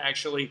 we want to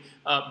actually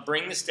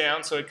bring this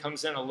down so it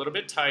comes in a little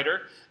bit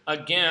tighter.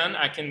 Again,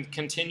 I can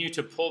continue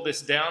to pull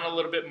this down a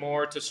little bit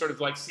more to sort of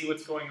like see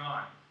what's going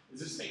on. Does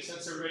this make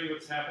sense to everybody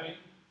what's happening?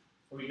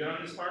 Are we good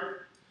on this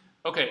part?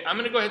 Okay, I'm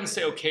going to go ahead and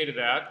say OK to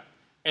that.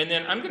 And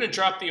then I'm going to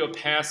drop the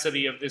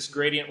opacity of this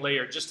gradient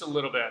layer just a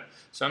little bit.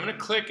 So I'm going to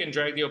click and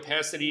drag the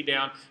opacity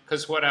down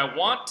because what I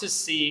want to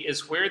see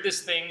is where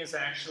this thing is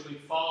actually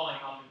falling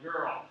on the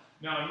girl.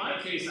 Now in my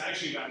case, I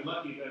actually got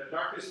lucky. The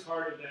darkest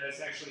part of that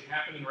is actually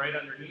happening right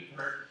underneath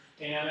her.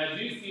 And I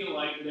do feel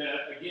like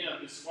that, again,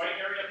 this white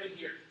area up in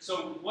here.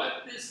 So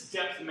what this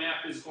depth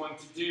map is going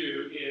to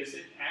do is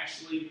it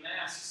actually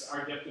masks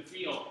our depth of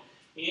field.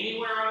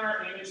 Anywhere on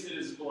our image that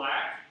is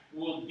black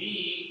will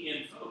be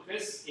in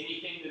focus.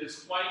 Anything that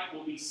is white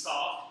will be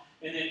soft.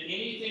 And then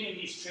anything in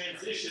these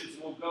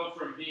transitions will go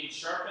from being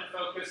sharp and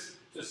focused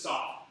to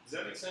soft. Does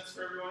that make sense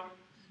for everyone?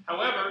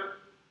 However,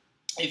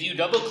 if you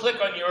double click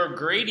on your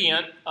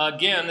gradient,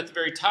 again, at the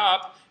very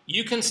top,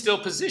 you can still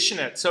position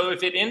it. So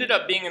if it ended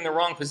up being in the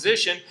wrong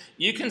position,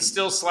 you can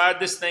still slide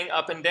this thing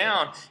up and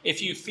down.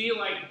 If you feel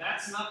like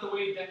that's not the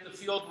way depth of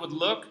field would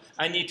look,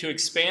 I need to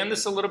expand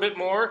this a little bit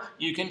more,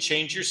 you can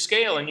change your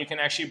scale and you can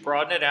actually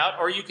broaden it out,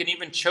 or you can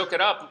even choke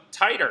it up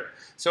tighter.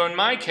 So in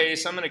my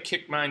case, I'm going to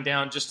kick mine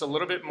down just a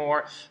little bit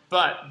more,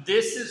 but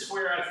this is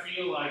where I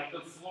feel like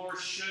the floor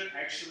should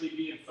actually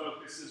be in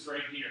focus, is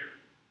right here.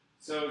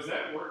 So is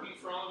that working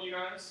for all of you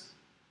guys?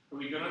 Are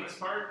we good on this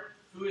part?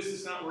 Who is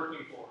this not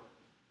working for?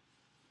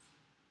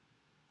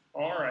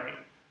 All right,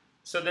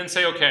 so then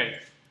say OK.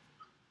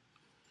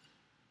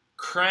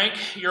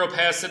 Crank your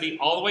opacity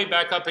all the way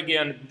back up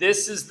again.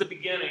 This is the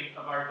beginning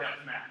of our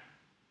depth map.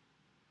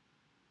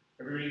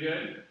 Everybody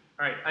good?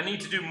 All right, I need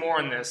to do more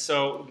on this.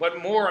 So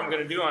what more I'm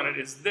going to do on it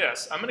is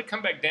this. I'm going to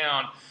come back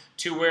down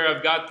to where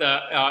I've got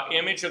the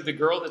image of the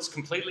girl that's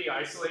completely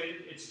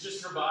isolated. It's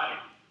just her body,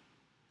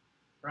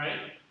 right?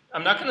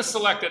 I'm not going to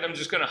select it. I'm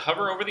just going to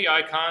hover over the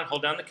icon,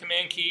 hold down the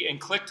Command key, and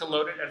click to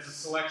load it as a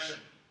selection.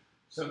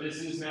 So this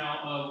is now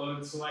a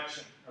loaded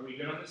selection. Are we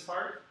good on this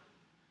part?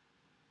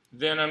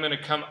 Then I'm going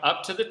to come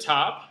up to the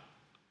top,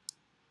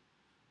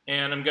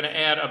 and I'm going to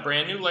add a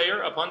brand new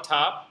layer up on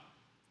top,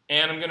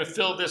 and I'm going to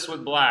fill this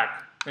with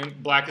black.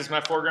 And black is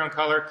my foreground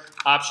color.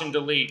 Option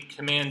delete,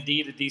 Command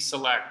D to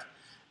deselect.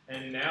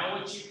 And now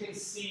what you can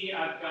see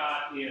I've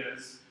got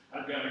is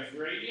I've got a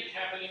gradient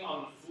happening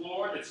on the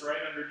floor that's right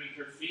underneath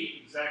her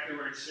feet, exactly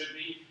where it should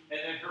be, and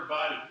then her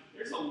body.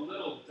 There's a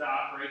little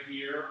dot right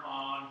here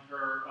on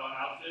her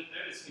outfit.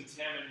 That is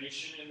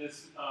contamination in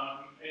this,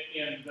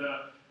 in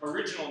the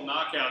original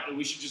knockout that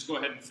we should just go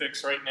ahead and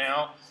fix right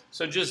now.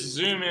 So just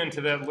zoom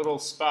into that little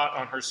spot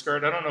on her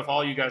skirt. I don't know if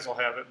all you guys will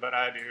have it, but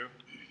I do.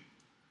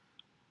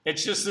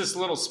 It's just this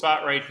little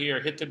spot right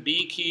here. Hit the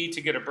B key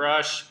to get a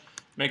brush.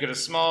 Make it a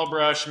small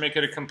brush, make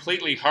it a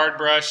completely hard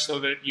brush so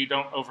that you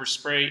don't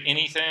overspray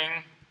anything.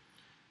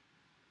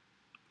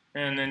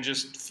 And then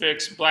just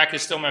fix. Black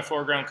is still my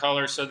foreground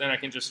color, so then I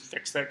can just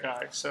fix that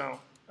guy. So,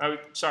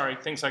 sorry,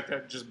 things like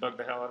that just bug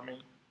the hell out of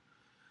me.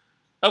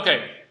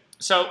 Okay,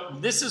 so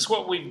this is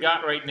what we've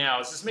got right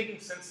now. Is this making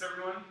sense to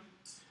everyone?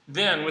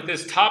 Then, with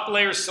this top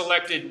layer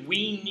selected,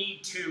 we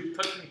need to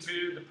put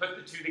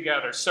the two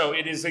together. So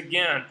it is,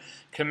 again,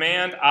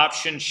 Command,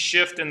 Option,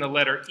 Shift, and the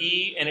letter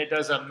E, and it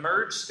does a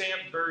merge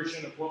stamp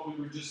version of what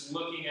we were just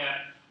looking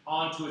at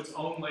onto its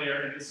own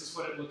layer, and this is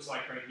what it looks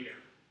like right here.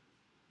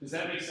 Does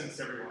that make sense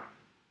to everyone?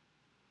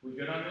 We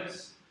good on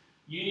this?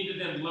 You need to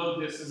then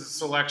load this as a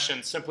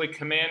selection. Simply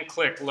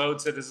Command-click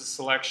loads it as a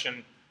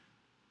selection.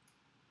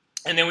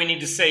 And then we need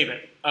to save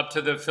it up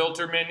to the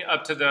filter menu,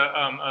 up to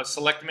the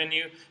select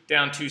menu,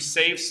 down to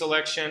Save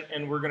Selection,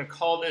 and we're going to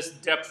call this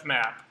Depth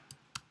Map.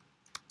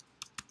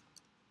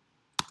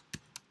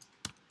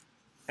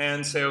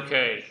 And say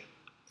OK.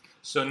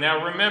 So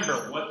now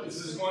remember, what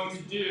this is going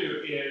to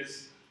do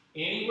is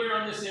anywhere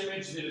on this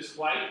image that is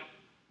white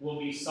will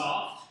be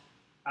soft,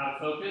 out of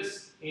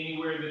focus.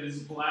 Anywhere that is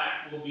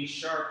black will be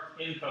sharp,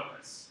 in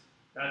focus.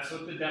 That's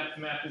what the depth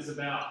map is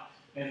about.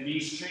 And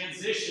these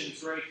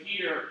transitions right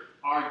here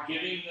are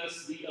giving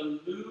us the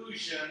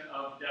illusion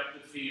of depth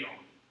of field.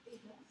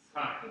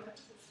 Hi.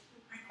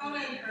 I thought I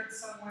had heard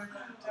somewhere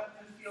that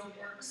depth of field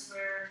works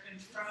where in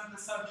front of the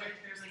subject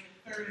there's like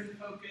a third in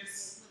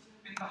focus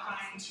and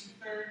behind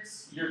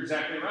 2/3. You're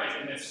exactly right,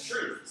 and that's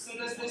true. So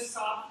does this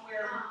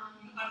software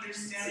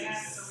understand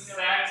that? So we don't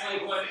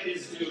Exactly what it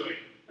is doing.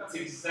 That's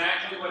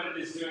exactly what it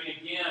is doing.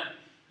 Again,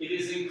 it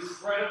is an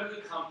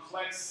incredibly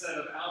complex set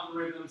of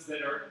algorithms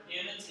that are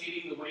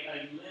imitating the way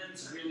a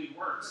lens really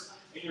works.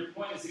 And your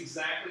point is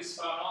exactly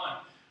spot on.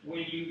 When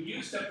you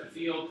use depth of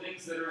field,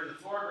 things that are in the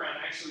foreground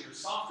actually are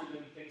softer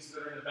than things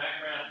that are in the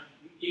background,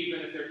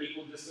 even if they're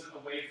equal distance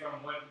away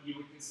from what you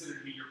would consider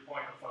to be your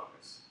point of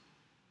focus.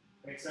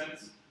 Make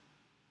sense?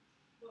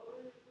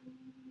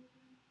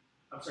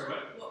 I'm sorry,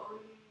 what? What were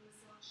you naming the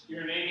selection?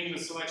 You're naming the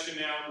selection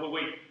now. Well,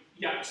 wait.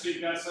 Yeah, so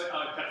you've got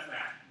depth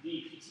map,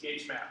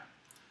 DPTH map.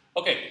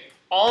 Okay,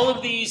 all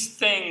of these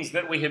things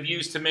that we have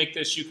used to make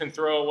this, you can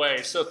throw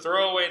away. So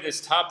throw away this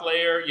top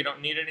layer. You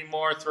don't need it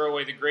anymore. Throw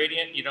away the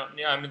gradient. You don't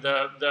need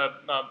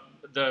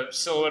the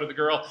silhouette of the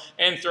girl,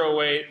 and throw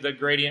away the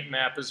gradient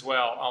map as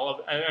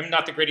well.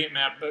 Not the gradient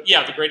map, but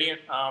yeah, the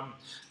gradient.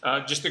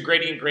 Just the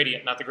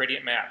gradient, not the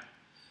gradient map.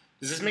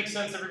 Does this make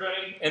sense,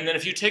 everybody? And then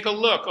if you take a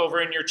look over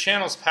in your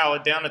channels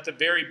palette down at the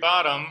very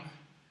bottom,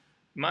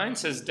 mine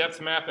says depth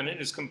map and it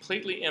is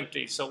completely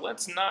empty. So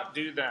let's not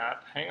do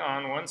that. Hang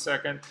on one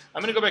second.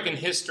 I'm going to go back in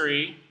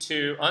history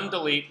to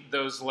undelete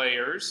those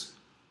layers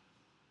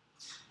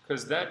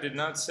because that did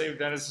not save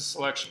that as a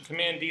selection.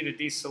 Command D to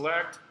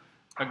deselect.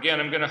 Again,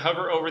 I'm going to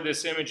hover over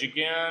this image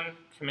again,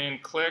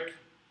 Command click,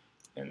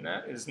 and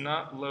that is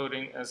not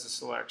loading as a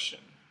selection.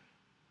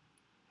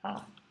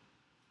 Huh.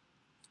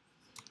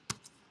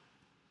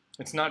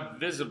 It's not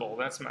visible.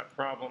 That's my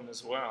problem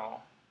as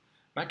well.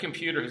 My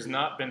computer has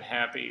not been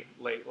happy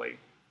lately.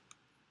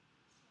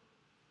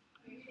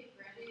 Maybe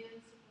the gradient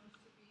is supposed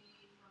to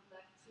be from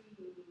black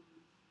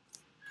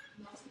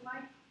to not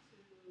white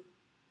to...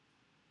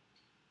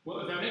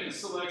 Well, if I make a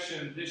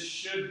selection, this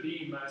should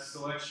be my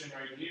selection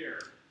right here.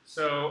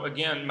 So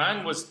again,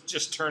 mine was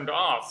just turned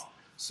off.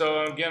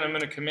 So again, I'm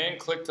going to command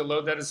click to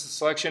load that as a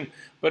selection,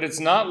 but it's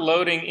not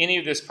loading any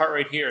of this part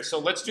right here. So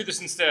let's do this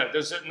instead.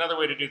 There's another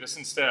way to do this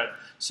instead.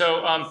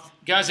 So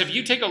guys, if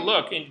you take a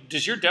look,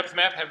 does your depth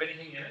map have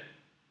anything in it?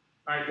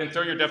 All right, then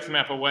throw your depth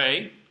map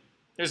away.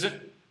 There's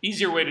an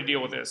easier way to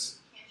deal with this.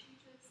 Can't you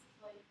just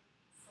like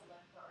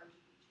select the RGB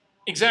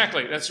channel?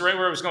 Exactly, that's right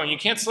where I was going. You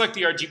can't select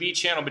the RGB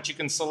channel, but you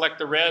can select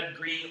the red,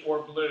 green,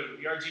 or blue.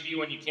 The RGB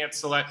one you can't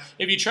select.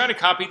 If you try to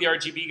copy the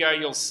RGB guy,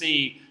 you'll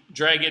see,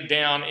 drag it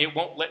down, it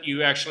won't let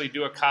you actually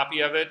do a copy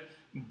of it,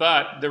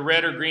 but the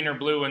red or green or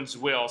blue ones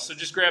will. So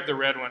just grab the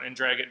red one and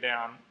drag it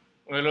down.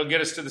 It'll get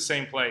us to the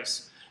same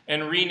place.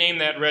 And rename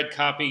that red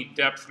copy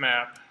depth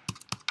map.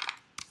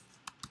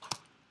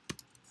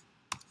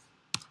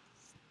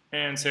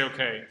 And say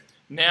OK.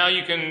 Now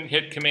you can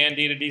hit Command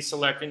D to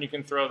deselect and you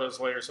can throw those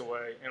layers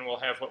away and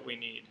we'll have what we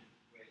need.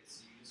 Wait,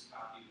 so you just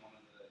copied one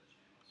of the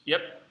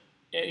channels?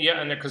 Yep.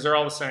 Yeah, and because they're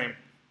all the same.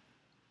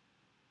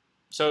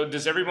 So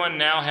does everyone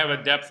now have a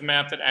depth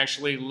map that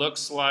actually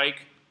looks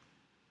like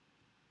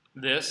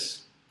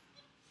this?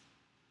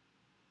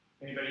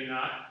 Anybody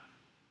not?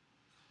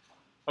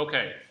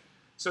 Okay.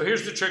 So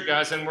here's the trick,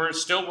 guys, and we're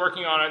still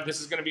working on it. This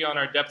is going to be on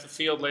our depth of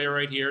field layer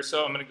right here.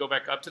 So I'm going to go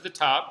back up to the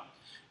top,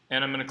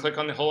 and I'm going to click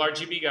on the whole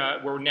RGB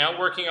guy. We're now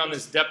working on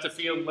this depth of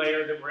field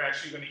layer that we're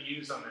actually going to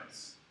use on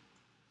this.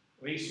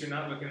 At least you're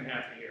not looking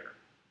happy here.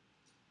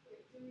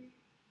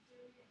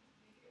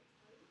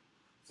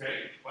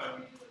 Okay,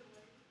 what?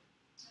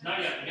 Not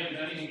yet, we haven't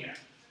done anything yet.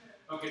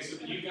 Okay, so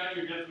you've got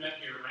your depth map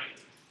here, right?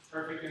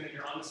 Perfect, and then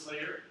you're on this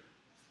layer.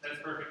 That's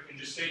perfect, and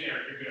just stay there,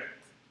 you're good.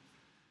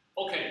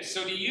 Okay,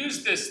 so to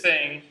use this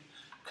thing,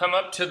 come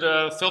up to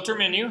the filter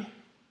menu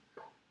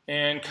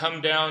and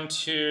come down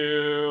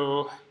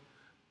to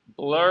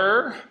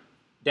blur,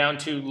 down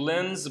to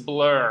lens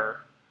blur.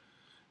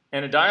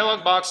 And a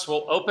dialog box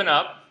will open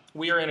up.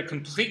 We are in a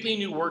completely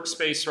new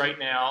workspace right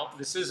now.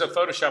 This is a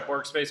Photoshop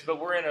workspace, but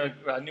we're in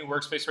a new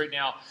workspace right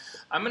now.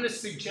 I'm going to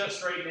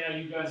suggest right now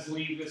you guys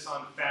leave this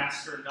on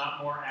faster,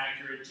 not more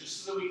accurate,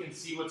 just so that we can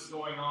see what's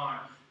going on.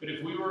 But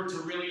if we were to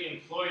really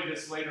employ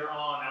this later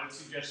on, I would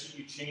suggest that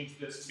you change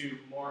this to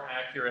more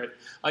accurate.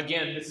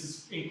 Again, this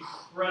is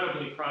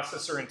incredibly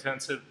processor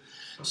intensive.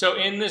 So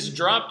in this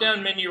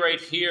drop-down menu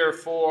right here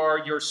for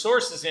your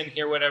sources in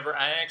here, whatever,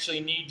 I actually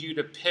need you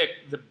to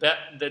pick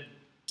the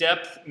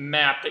depth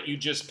map that you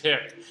just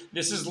picked.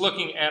 This is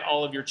looking at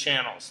all of your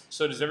channels.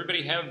 So does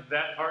everybody have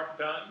that part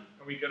done?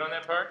 Are we good on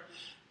that part?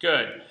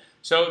 Good.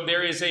 So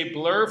there is a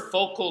blur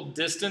focal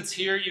distance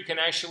here. You can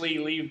actually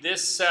leave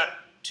this set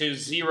to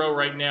 0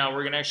 right now.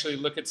 We're going to actually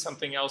look at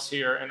something else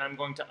here, and I'm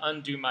going to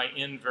undo my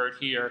invert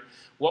here.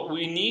 What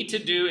we need to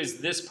do is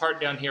this part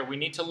down here. We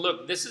need to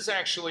look. This is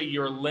actually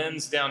your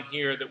lens down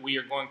here that we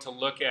are going to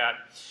look at.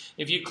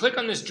 If you click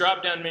on this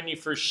drop-down menu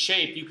for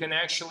shape, you can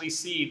actually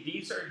see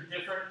these are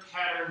different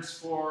patterns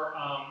for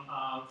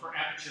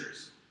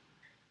apertures.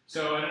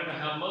 So I don't know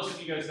how most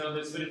of you guys know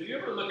this, but if you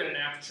ever look at an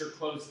aperture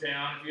closed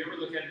down, if you ever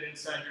look at it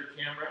inside your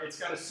camera, it's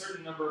got a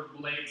certain number of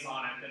blades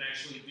on it that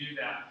actually do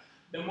that.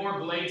 The more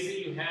blades that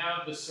you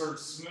have, the sort of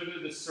smoother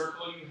the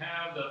circle you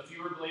have, the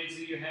fewer blades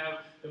that you have,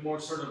 the more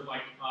sort of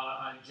like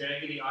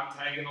jaggedy,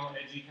 octagonal,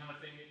 edgy kind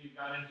of thing that you've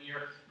got in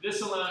here.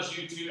 This allows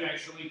you to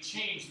actually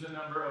change the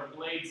number of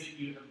blades that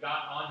you have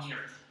got on here.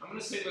 I'm going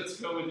to say let's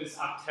go with this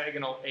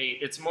octagonal 8.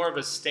 It's more of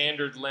a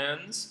standard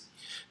lens.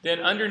 Then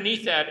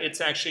underneath that,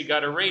 it's actually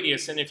got a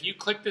radius. And if you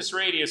click this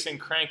radius and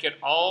crank it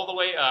all the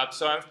way up,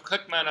 so I've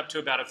clicked mine up to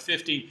about a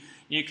 50,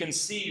 you can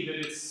see that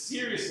it's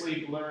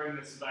seriously blurring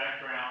this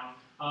background.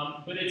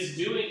 But it's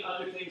doing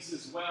other things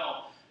as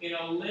well. In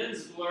a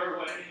lens blur,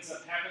 what ends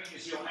up happening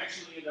is you'll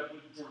actually end up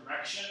with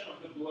direction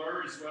of the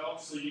blur as well.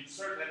 So you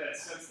sort of have that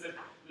sense that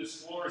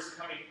this floor is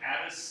coming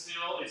at us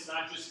still. It's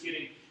not just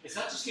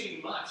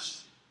getting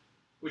mushed,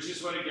 which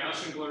is what a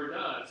Gaussian blur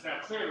does. Now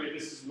clearly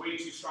this is way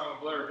too strong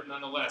a blur, but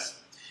nonetheless.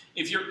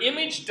 If your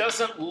image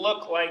doesn't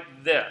look like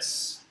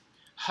this,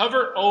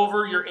 hover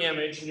over your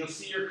image and you'll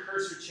see your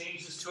cursor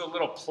changes to a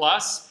little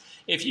plus.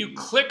 If you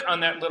click on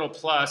that little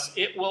plus,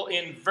 it will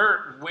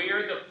invert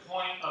where the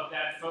point of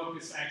that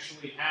focus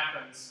actually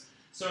happens.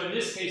 So in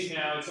this case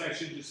now, it's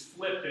actually just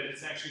flipped it.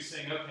 It's actually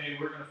saying, okay,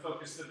 we're going to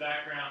focus the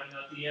background and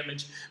not the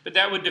image. But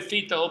that would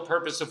defeat the whole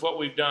purpose of what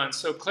we've done.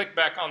 So click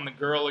back on the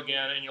girl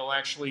again, and you'll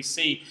actually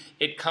see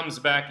it comes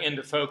back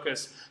into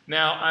focus.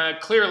 Now,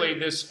 clearly,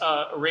 this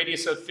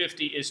radius of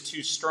 50 is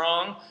too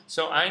strong.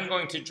 So I'm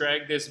going to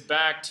drag this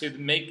back to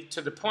make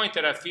to the point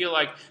that I feel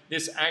like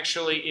this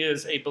actually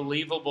is a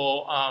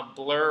believable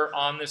blur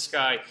on this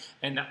guy.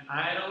 And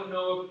I don't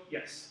know,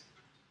 yes?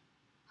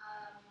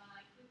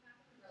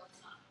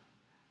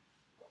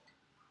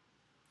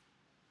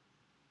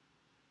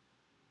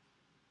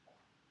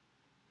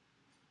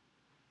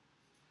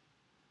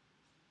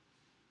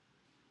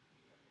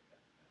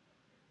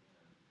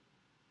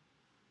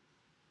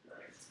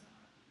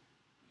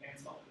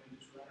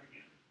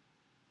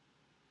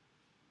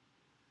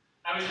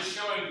 I was just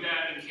showing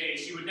that in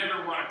case. You would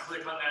never want to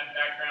click on that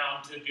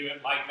background to do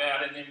it like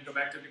that and then go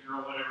back to the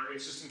girl, whatever.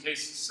 It's just in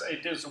case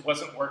it just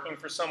wasn't working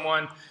for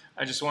someone.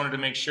 I just wanted to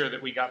make sure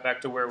that we got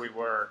back to where we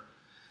were.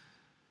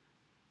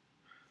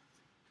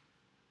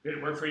 Did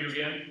it work for you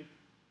again?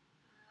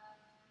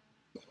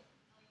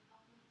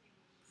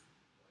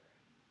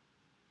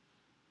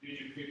 Did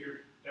you pick your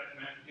depth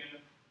map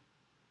again?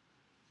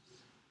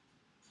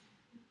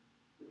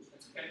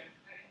 That's okay.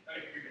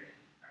 Okay, you're good.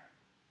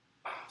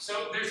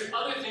 So there's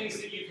other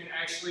things that you can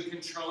actually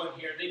control in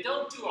here. They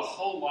don't do a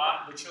whole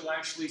lot, but you'll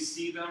actually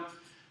see them.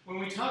 When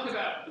we talk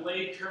about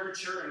blade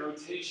curvature and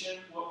rotation,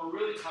 what we're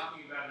really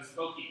talking about is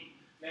bokeh.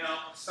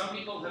 Now, some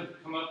people have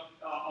come up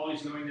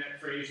always knowing that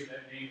phrase or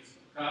that name is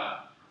bokeh,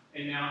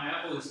 and now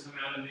Apple has come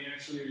out and they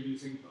actually are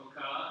using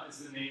bokeh as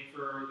the name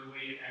for the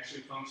way it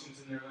actually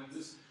functions in their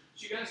lenses.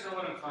 Do you guys know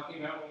what I'm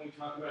talking about when we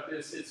talk about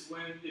this? It's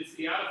when it's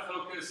the out of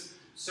focus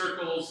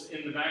circles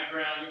in the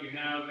background that you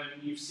have,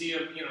 and you see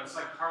them, you know, it's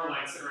like car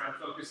lights that are out of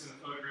focus in the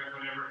photograph,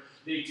 whatever.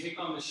 They take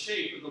on the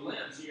shape of the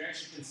lens. You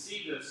actually can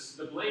see this,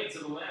 the blades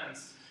of the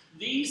lens.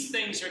 These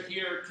things are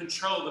here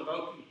control the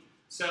bokeh.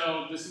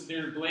 So this is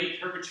their blade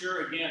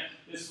curvature. Again,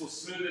 this will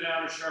smooth it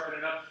out or sharpen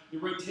it up. The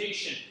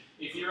rotation.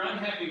 If you're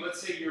unhappy, let's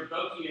say your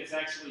bokeh is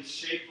actually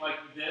shaped like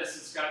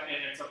this, and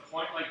it's a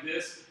point like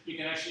this, you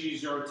can actually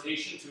use your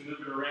rotation to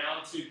move it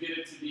around to get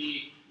it to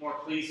be more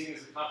pleasing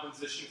as a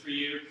composition for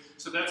you.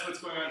 So that's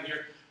what's going on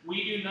here.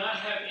 We do not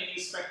have any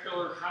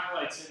specular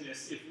highlights in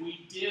this. If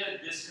we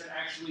did, this could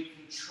actually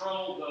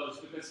control those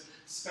because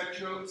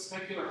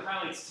specular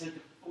highlights tend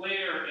to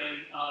flare in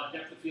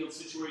depth of field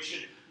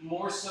situation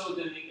more so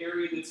than the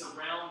area that's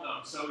around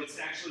them. So it's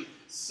actually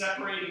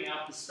separating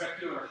out the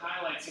specular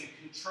highlights and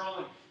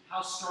controlling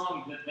how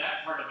strong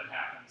that part of it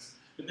happens.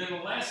 But then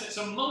the last thing,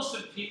 so most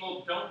of the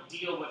people don't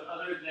deal with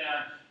other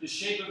than the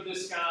shape of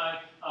this guy,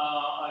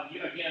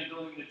 again,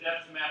 building the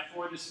depth map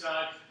for this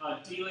guy,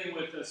 dealing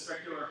with the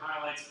specular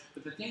highlights.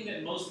 But the thing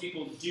that most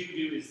people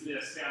do is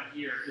this down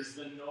here, is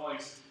the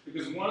noise.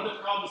 Because one of the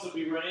problems that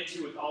we run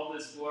into with all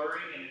this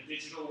blurring in a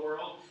digital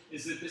world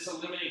is that this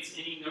eliminates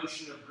any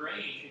notion of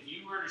grain. If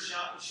you were to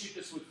shoot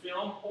this with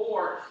film,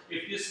 or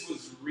if this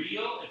was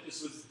real, if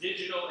this was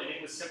digital and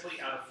it was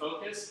simply out of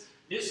focus,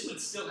 this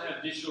would still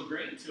have digital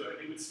grain to it.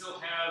 It would still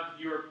have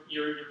your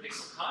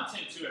pixel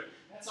content to it.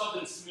 That's all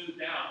been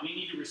smoothed out. We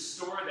need to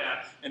restore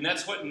that, and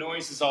that's what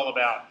noise is all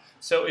about.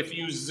 So if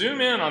you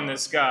zoom in on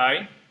this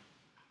guy,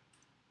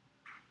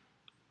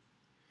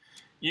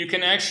 you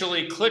can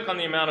actually click on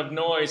the amount of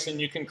noise and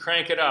you can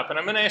crank it up. And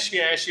I'm going to ask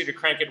you to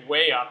crank it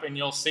way up, and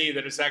you'll see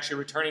that it's actually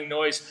returning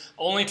noise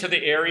only to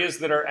the areas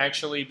that are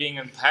actually being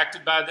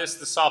impacted by this,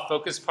 the soft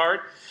focus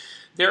part.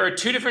 There are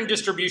two different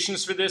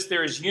distributions for this.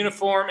 There is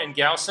uniform and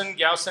Gaussian.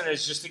 Gaussian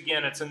is just,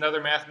 again, it's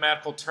another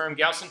mathematical term.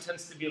 Gaussian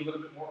tends to be a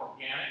little bit more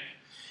organic.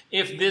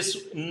 If this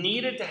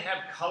needed to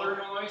have color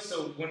noise,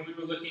 so when we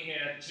were looking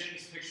at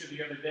Jim's picture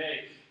the other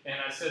day, and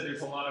I said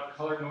there's a lot of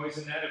color noise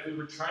in that, if we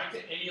were trying to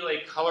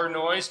emulate color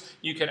noise,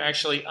 you can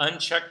actually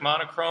uncheck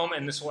monochrome,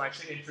 and this will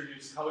actually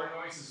introduce color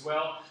noise as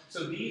well.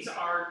 So these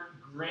are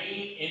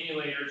grain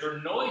emulators, or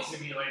noise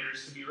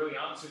emulators, to be really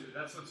honest with you.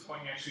 That's what's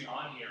going actually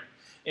on here.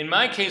 In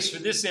my case,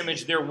 for this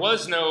image, there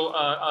was no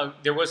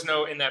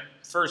in that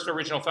first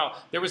original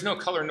file, there was no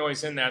color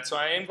noise in that, so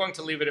I am going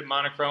to leave it at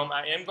monochrome.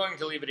 I am going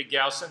to leave it at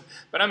Gaussian,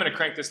 but I'm going to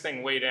crank this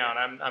thing way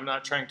down. I'm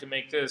not trying to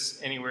make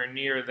this anywhere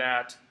near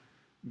that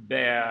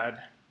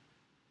bad.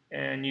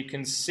 And you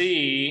can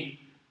see,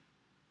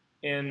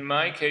 in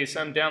my case,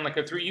 I'm down like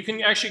a 3. You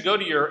can actually go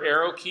to your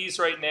arrow keys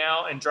right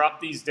now and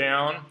drop these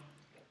down.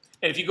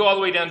 And if you go all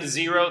the way down to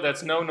 0,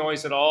 that's no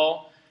noise at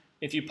all.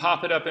 If you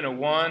pop it up in a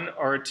 1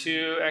 or a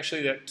 2,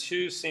 actually that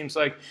 2 seems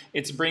like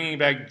it's bringing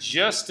back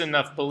just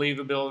enough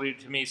believability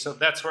to me, so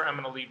that's where I'm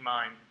going to leave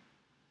mine.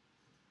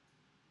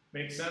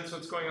 Make sense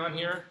what's going on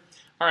here?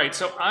 All right,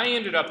 so I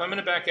ended up, I'm going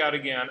to back out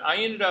again. I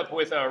ended up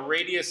with a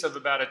radius of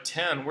about a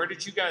 10. Where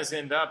did you guys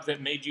end up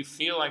that made you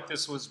feel like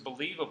this was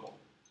believable?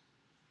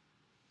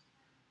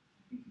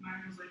 I think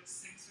mine was like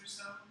 6 or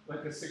so.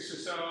 Like a 6 or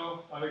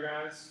so, other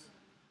guys?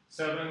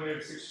 7, we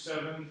have 6 or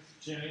 7.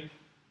 Jenny?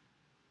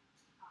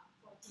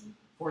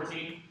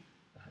 14?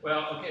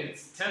 Well, okay,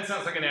 10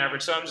 sounds like an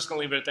average, so I'm just going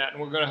to leave it at that, and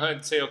we're going to go ahead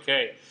and say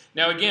okay.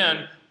 Now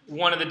again,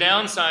 one of the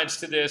downsides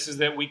to this is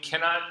that we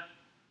cannot,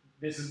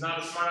 this is not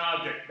a smart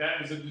object.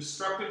 That is a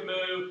destructive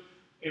move.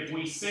 If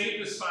we save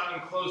this file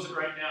and close it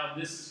right now,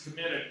 this is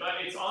committed, but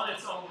it's on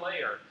its own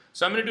layer.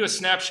 So I'm going to do a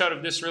snapshot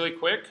of this really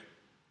quick,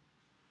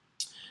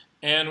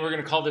 and we're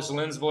going to call this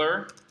lens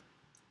blur.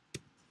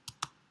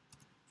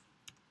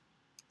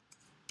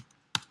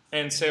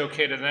 And say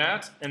okay to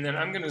that. And then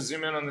I'm going to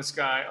zoom in on this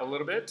guy a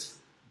little bit.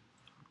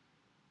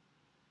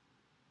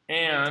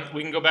 And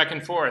we can go back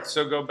and forth.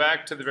 So go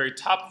back to the very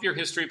top of your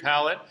history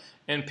palette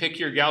and pick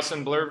your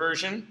Gaussian blur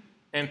version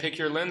and pick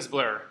your lens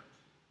blur.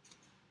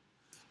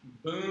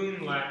 Boom,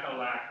 lacka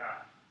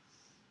lacka.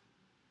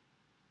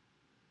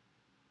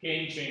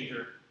 Game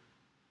changer.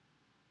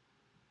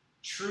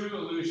 True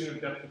illusion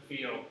of depth of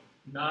field,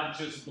 not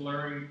just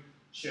blurring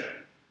shit.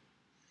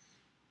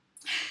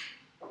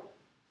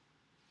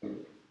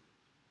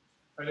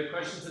 Are there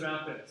questions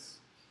about this?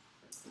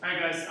 All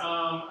right, guys.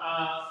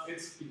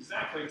 It's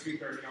exactly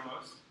 2:30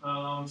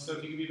 almost. So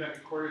if you can be back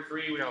at 2:45,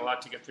 we got a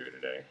lot to get through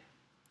today.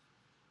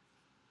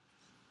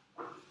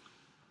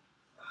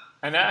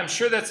 And I'm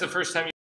sure that's the first time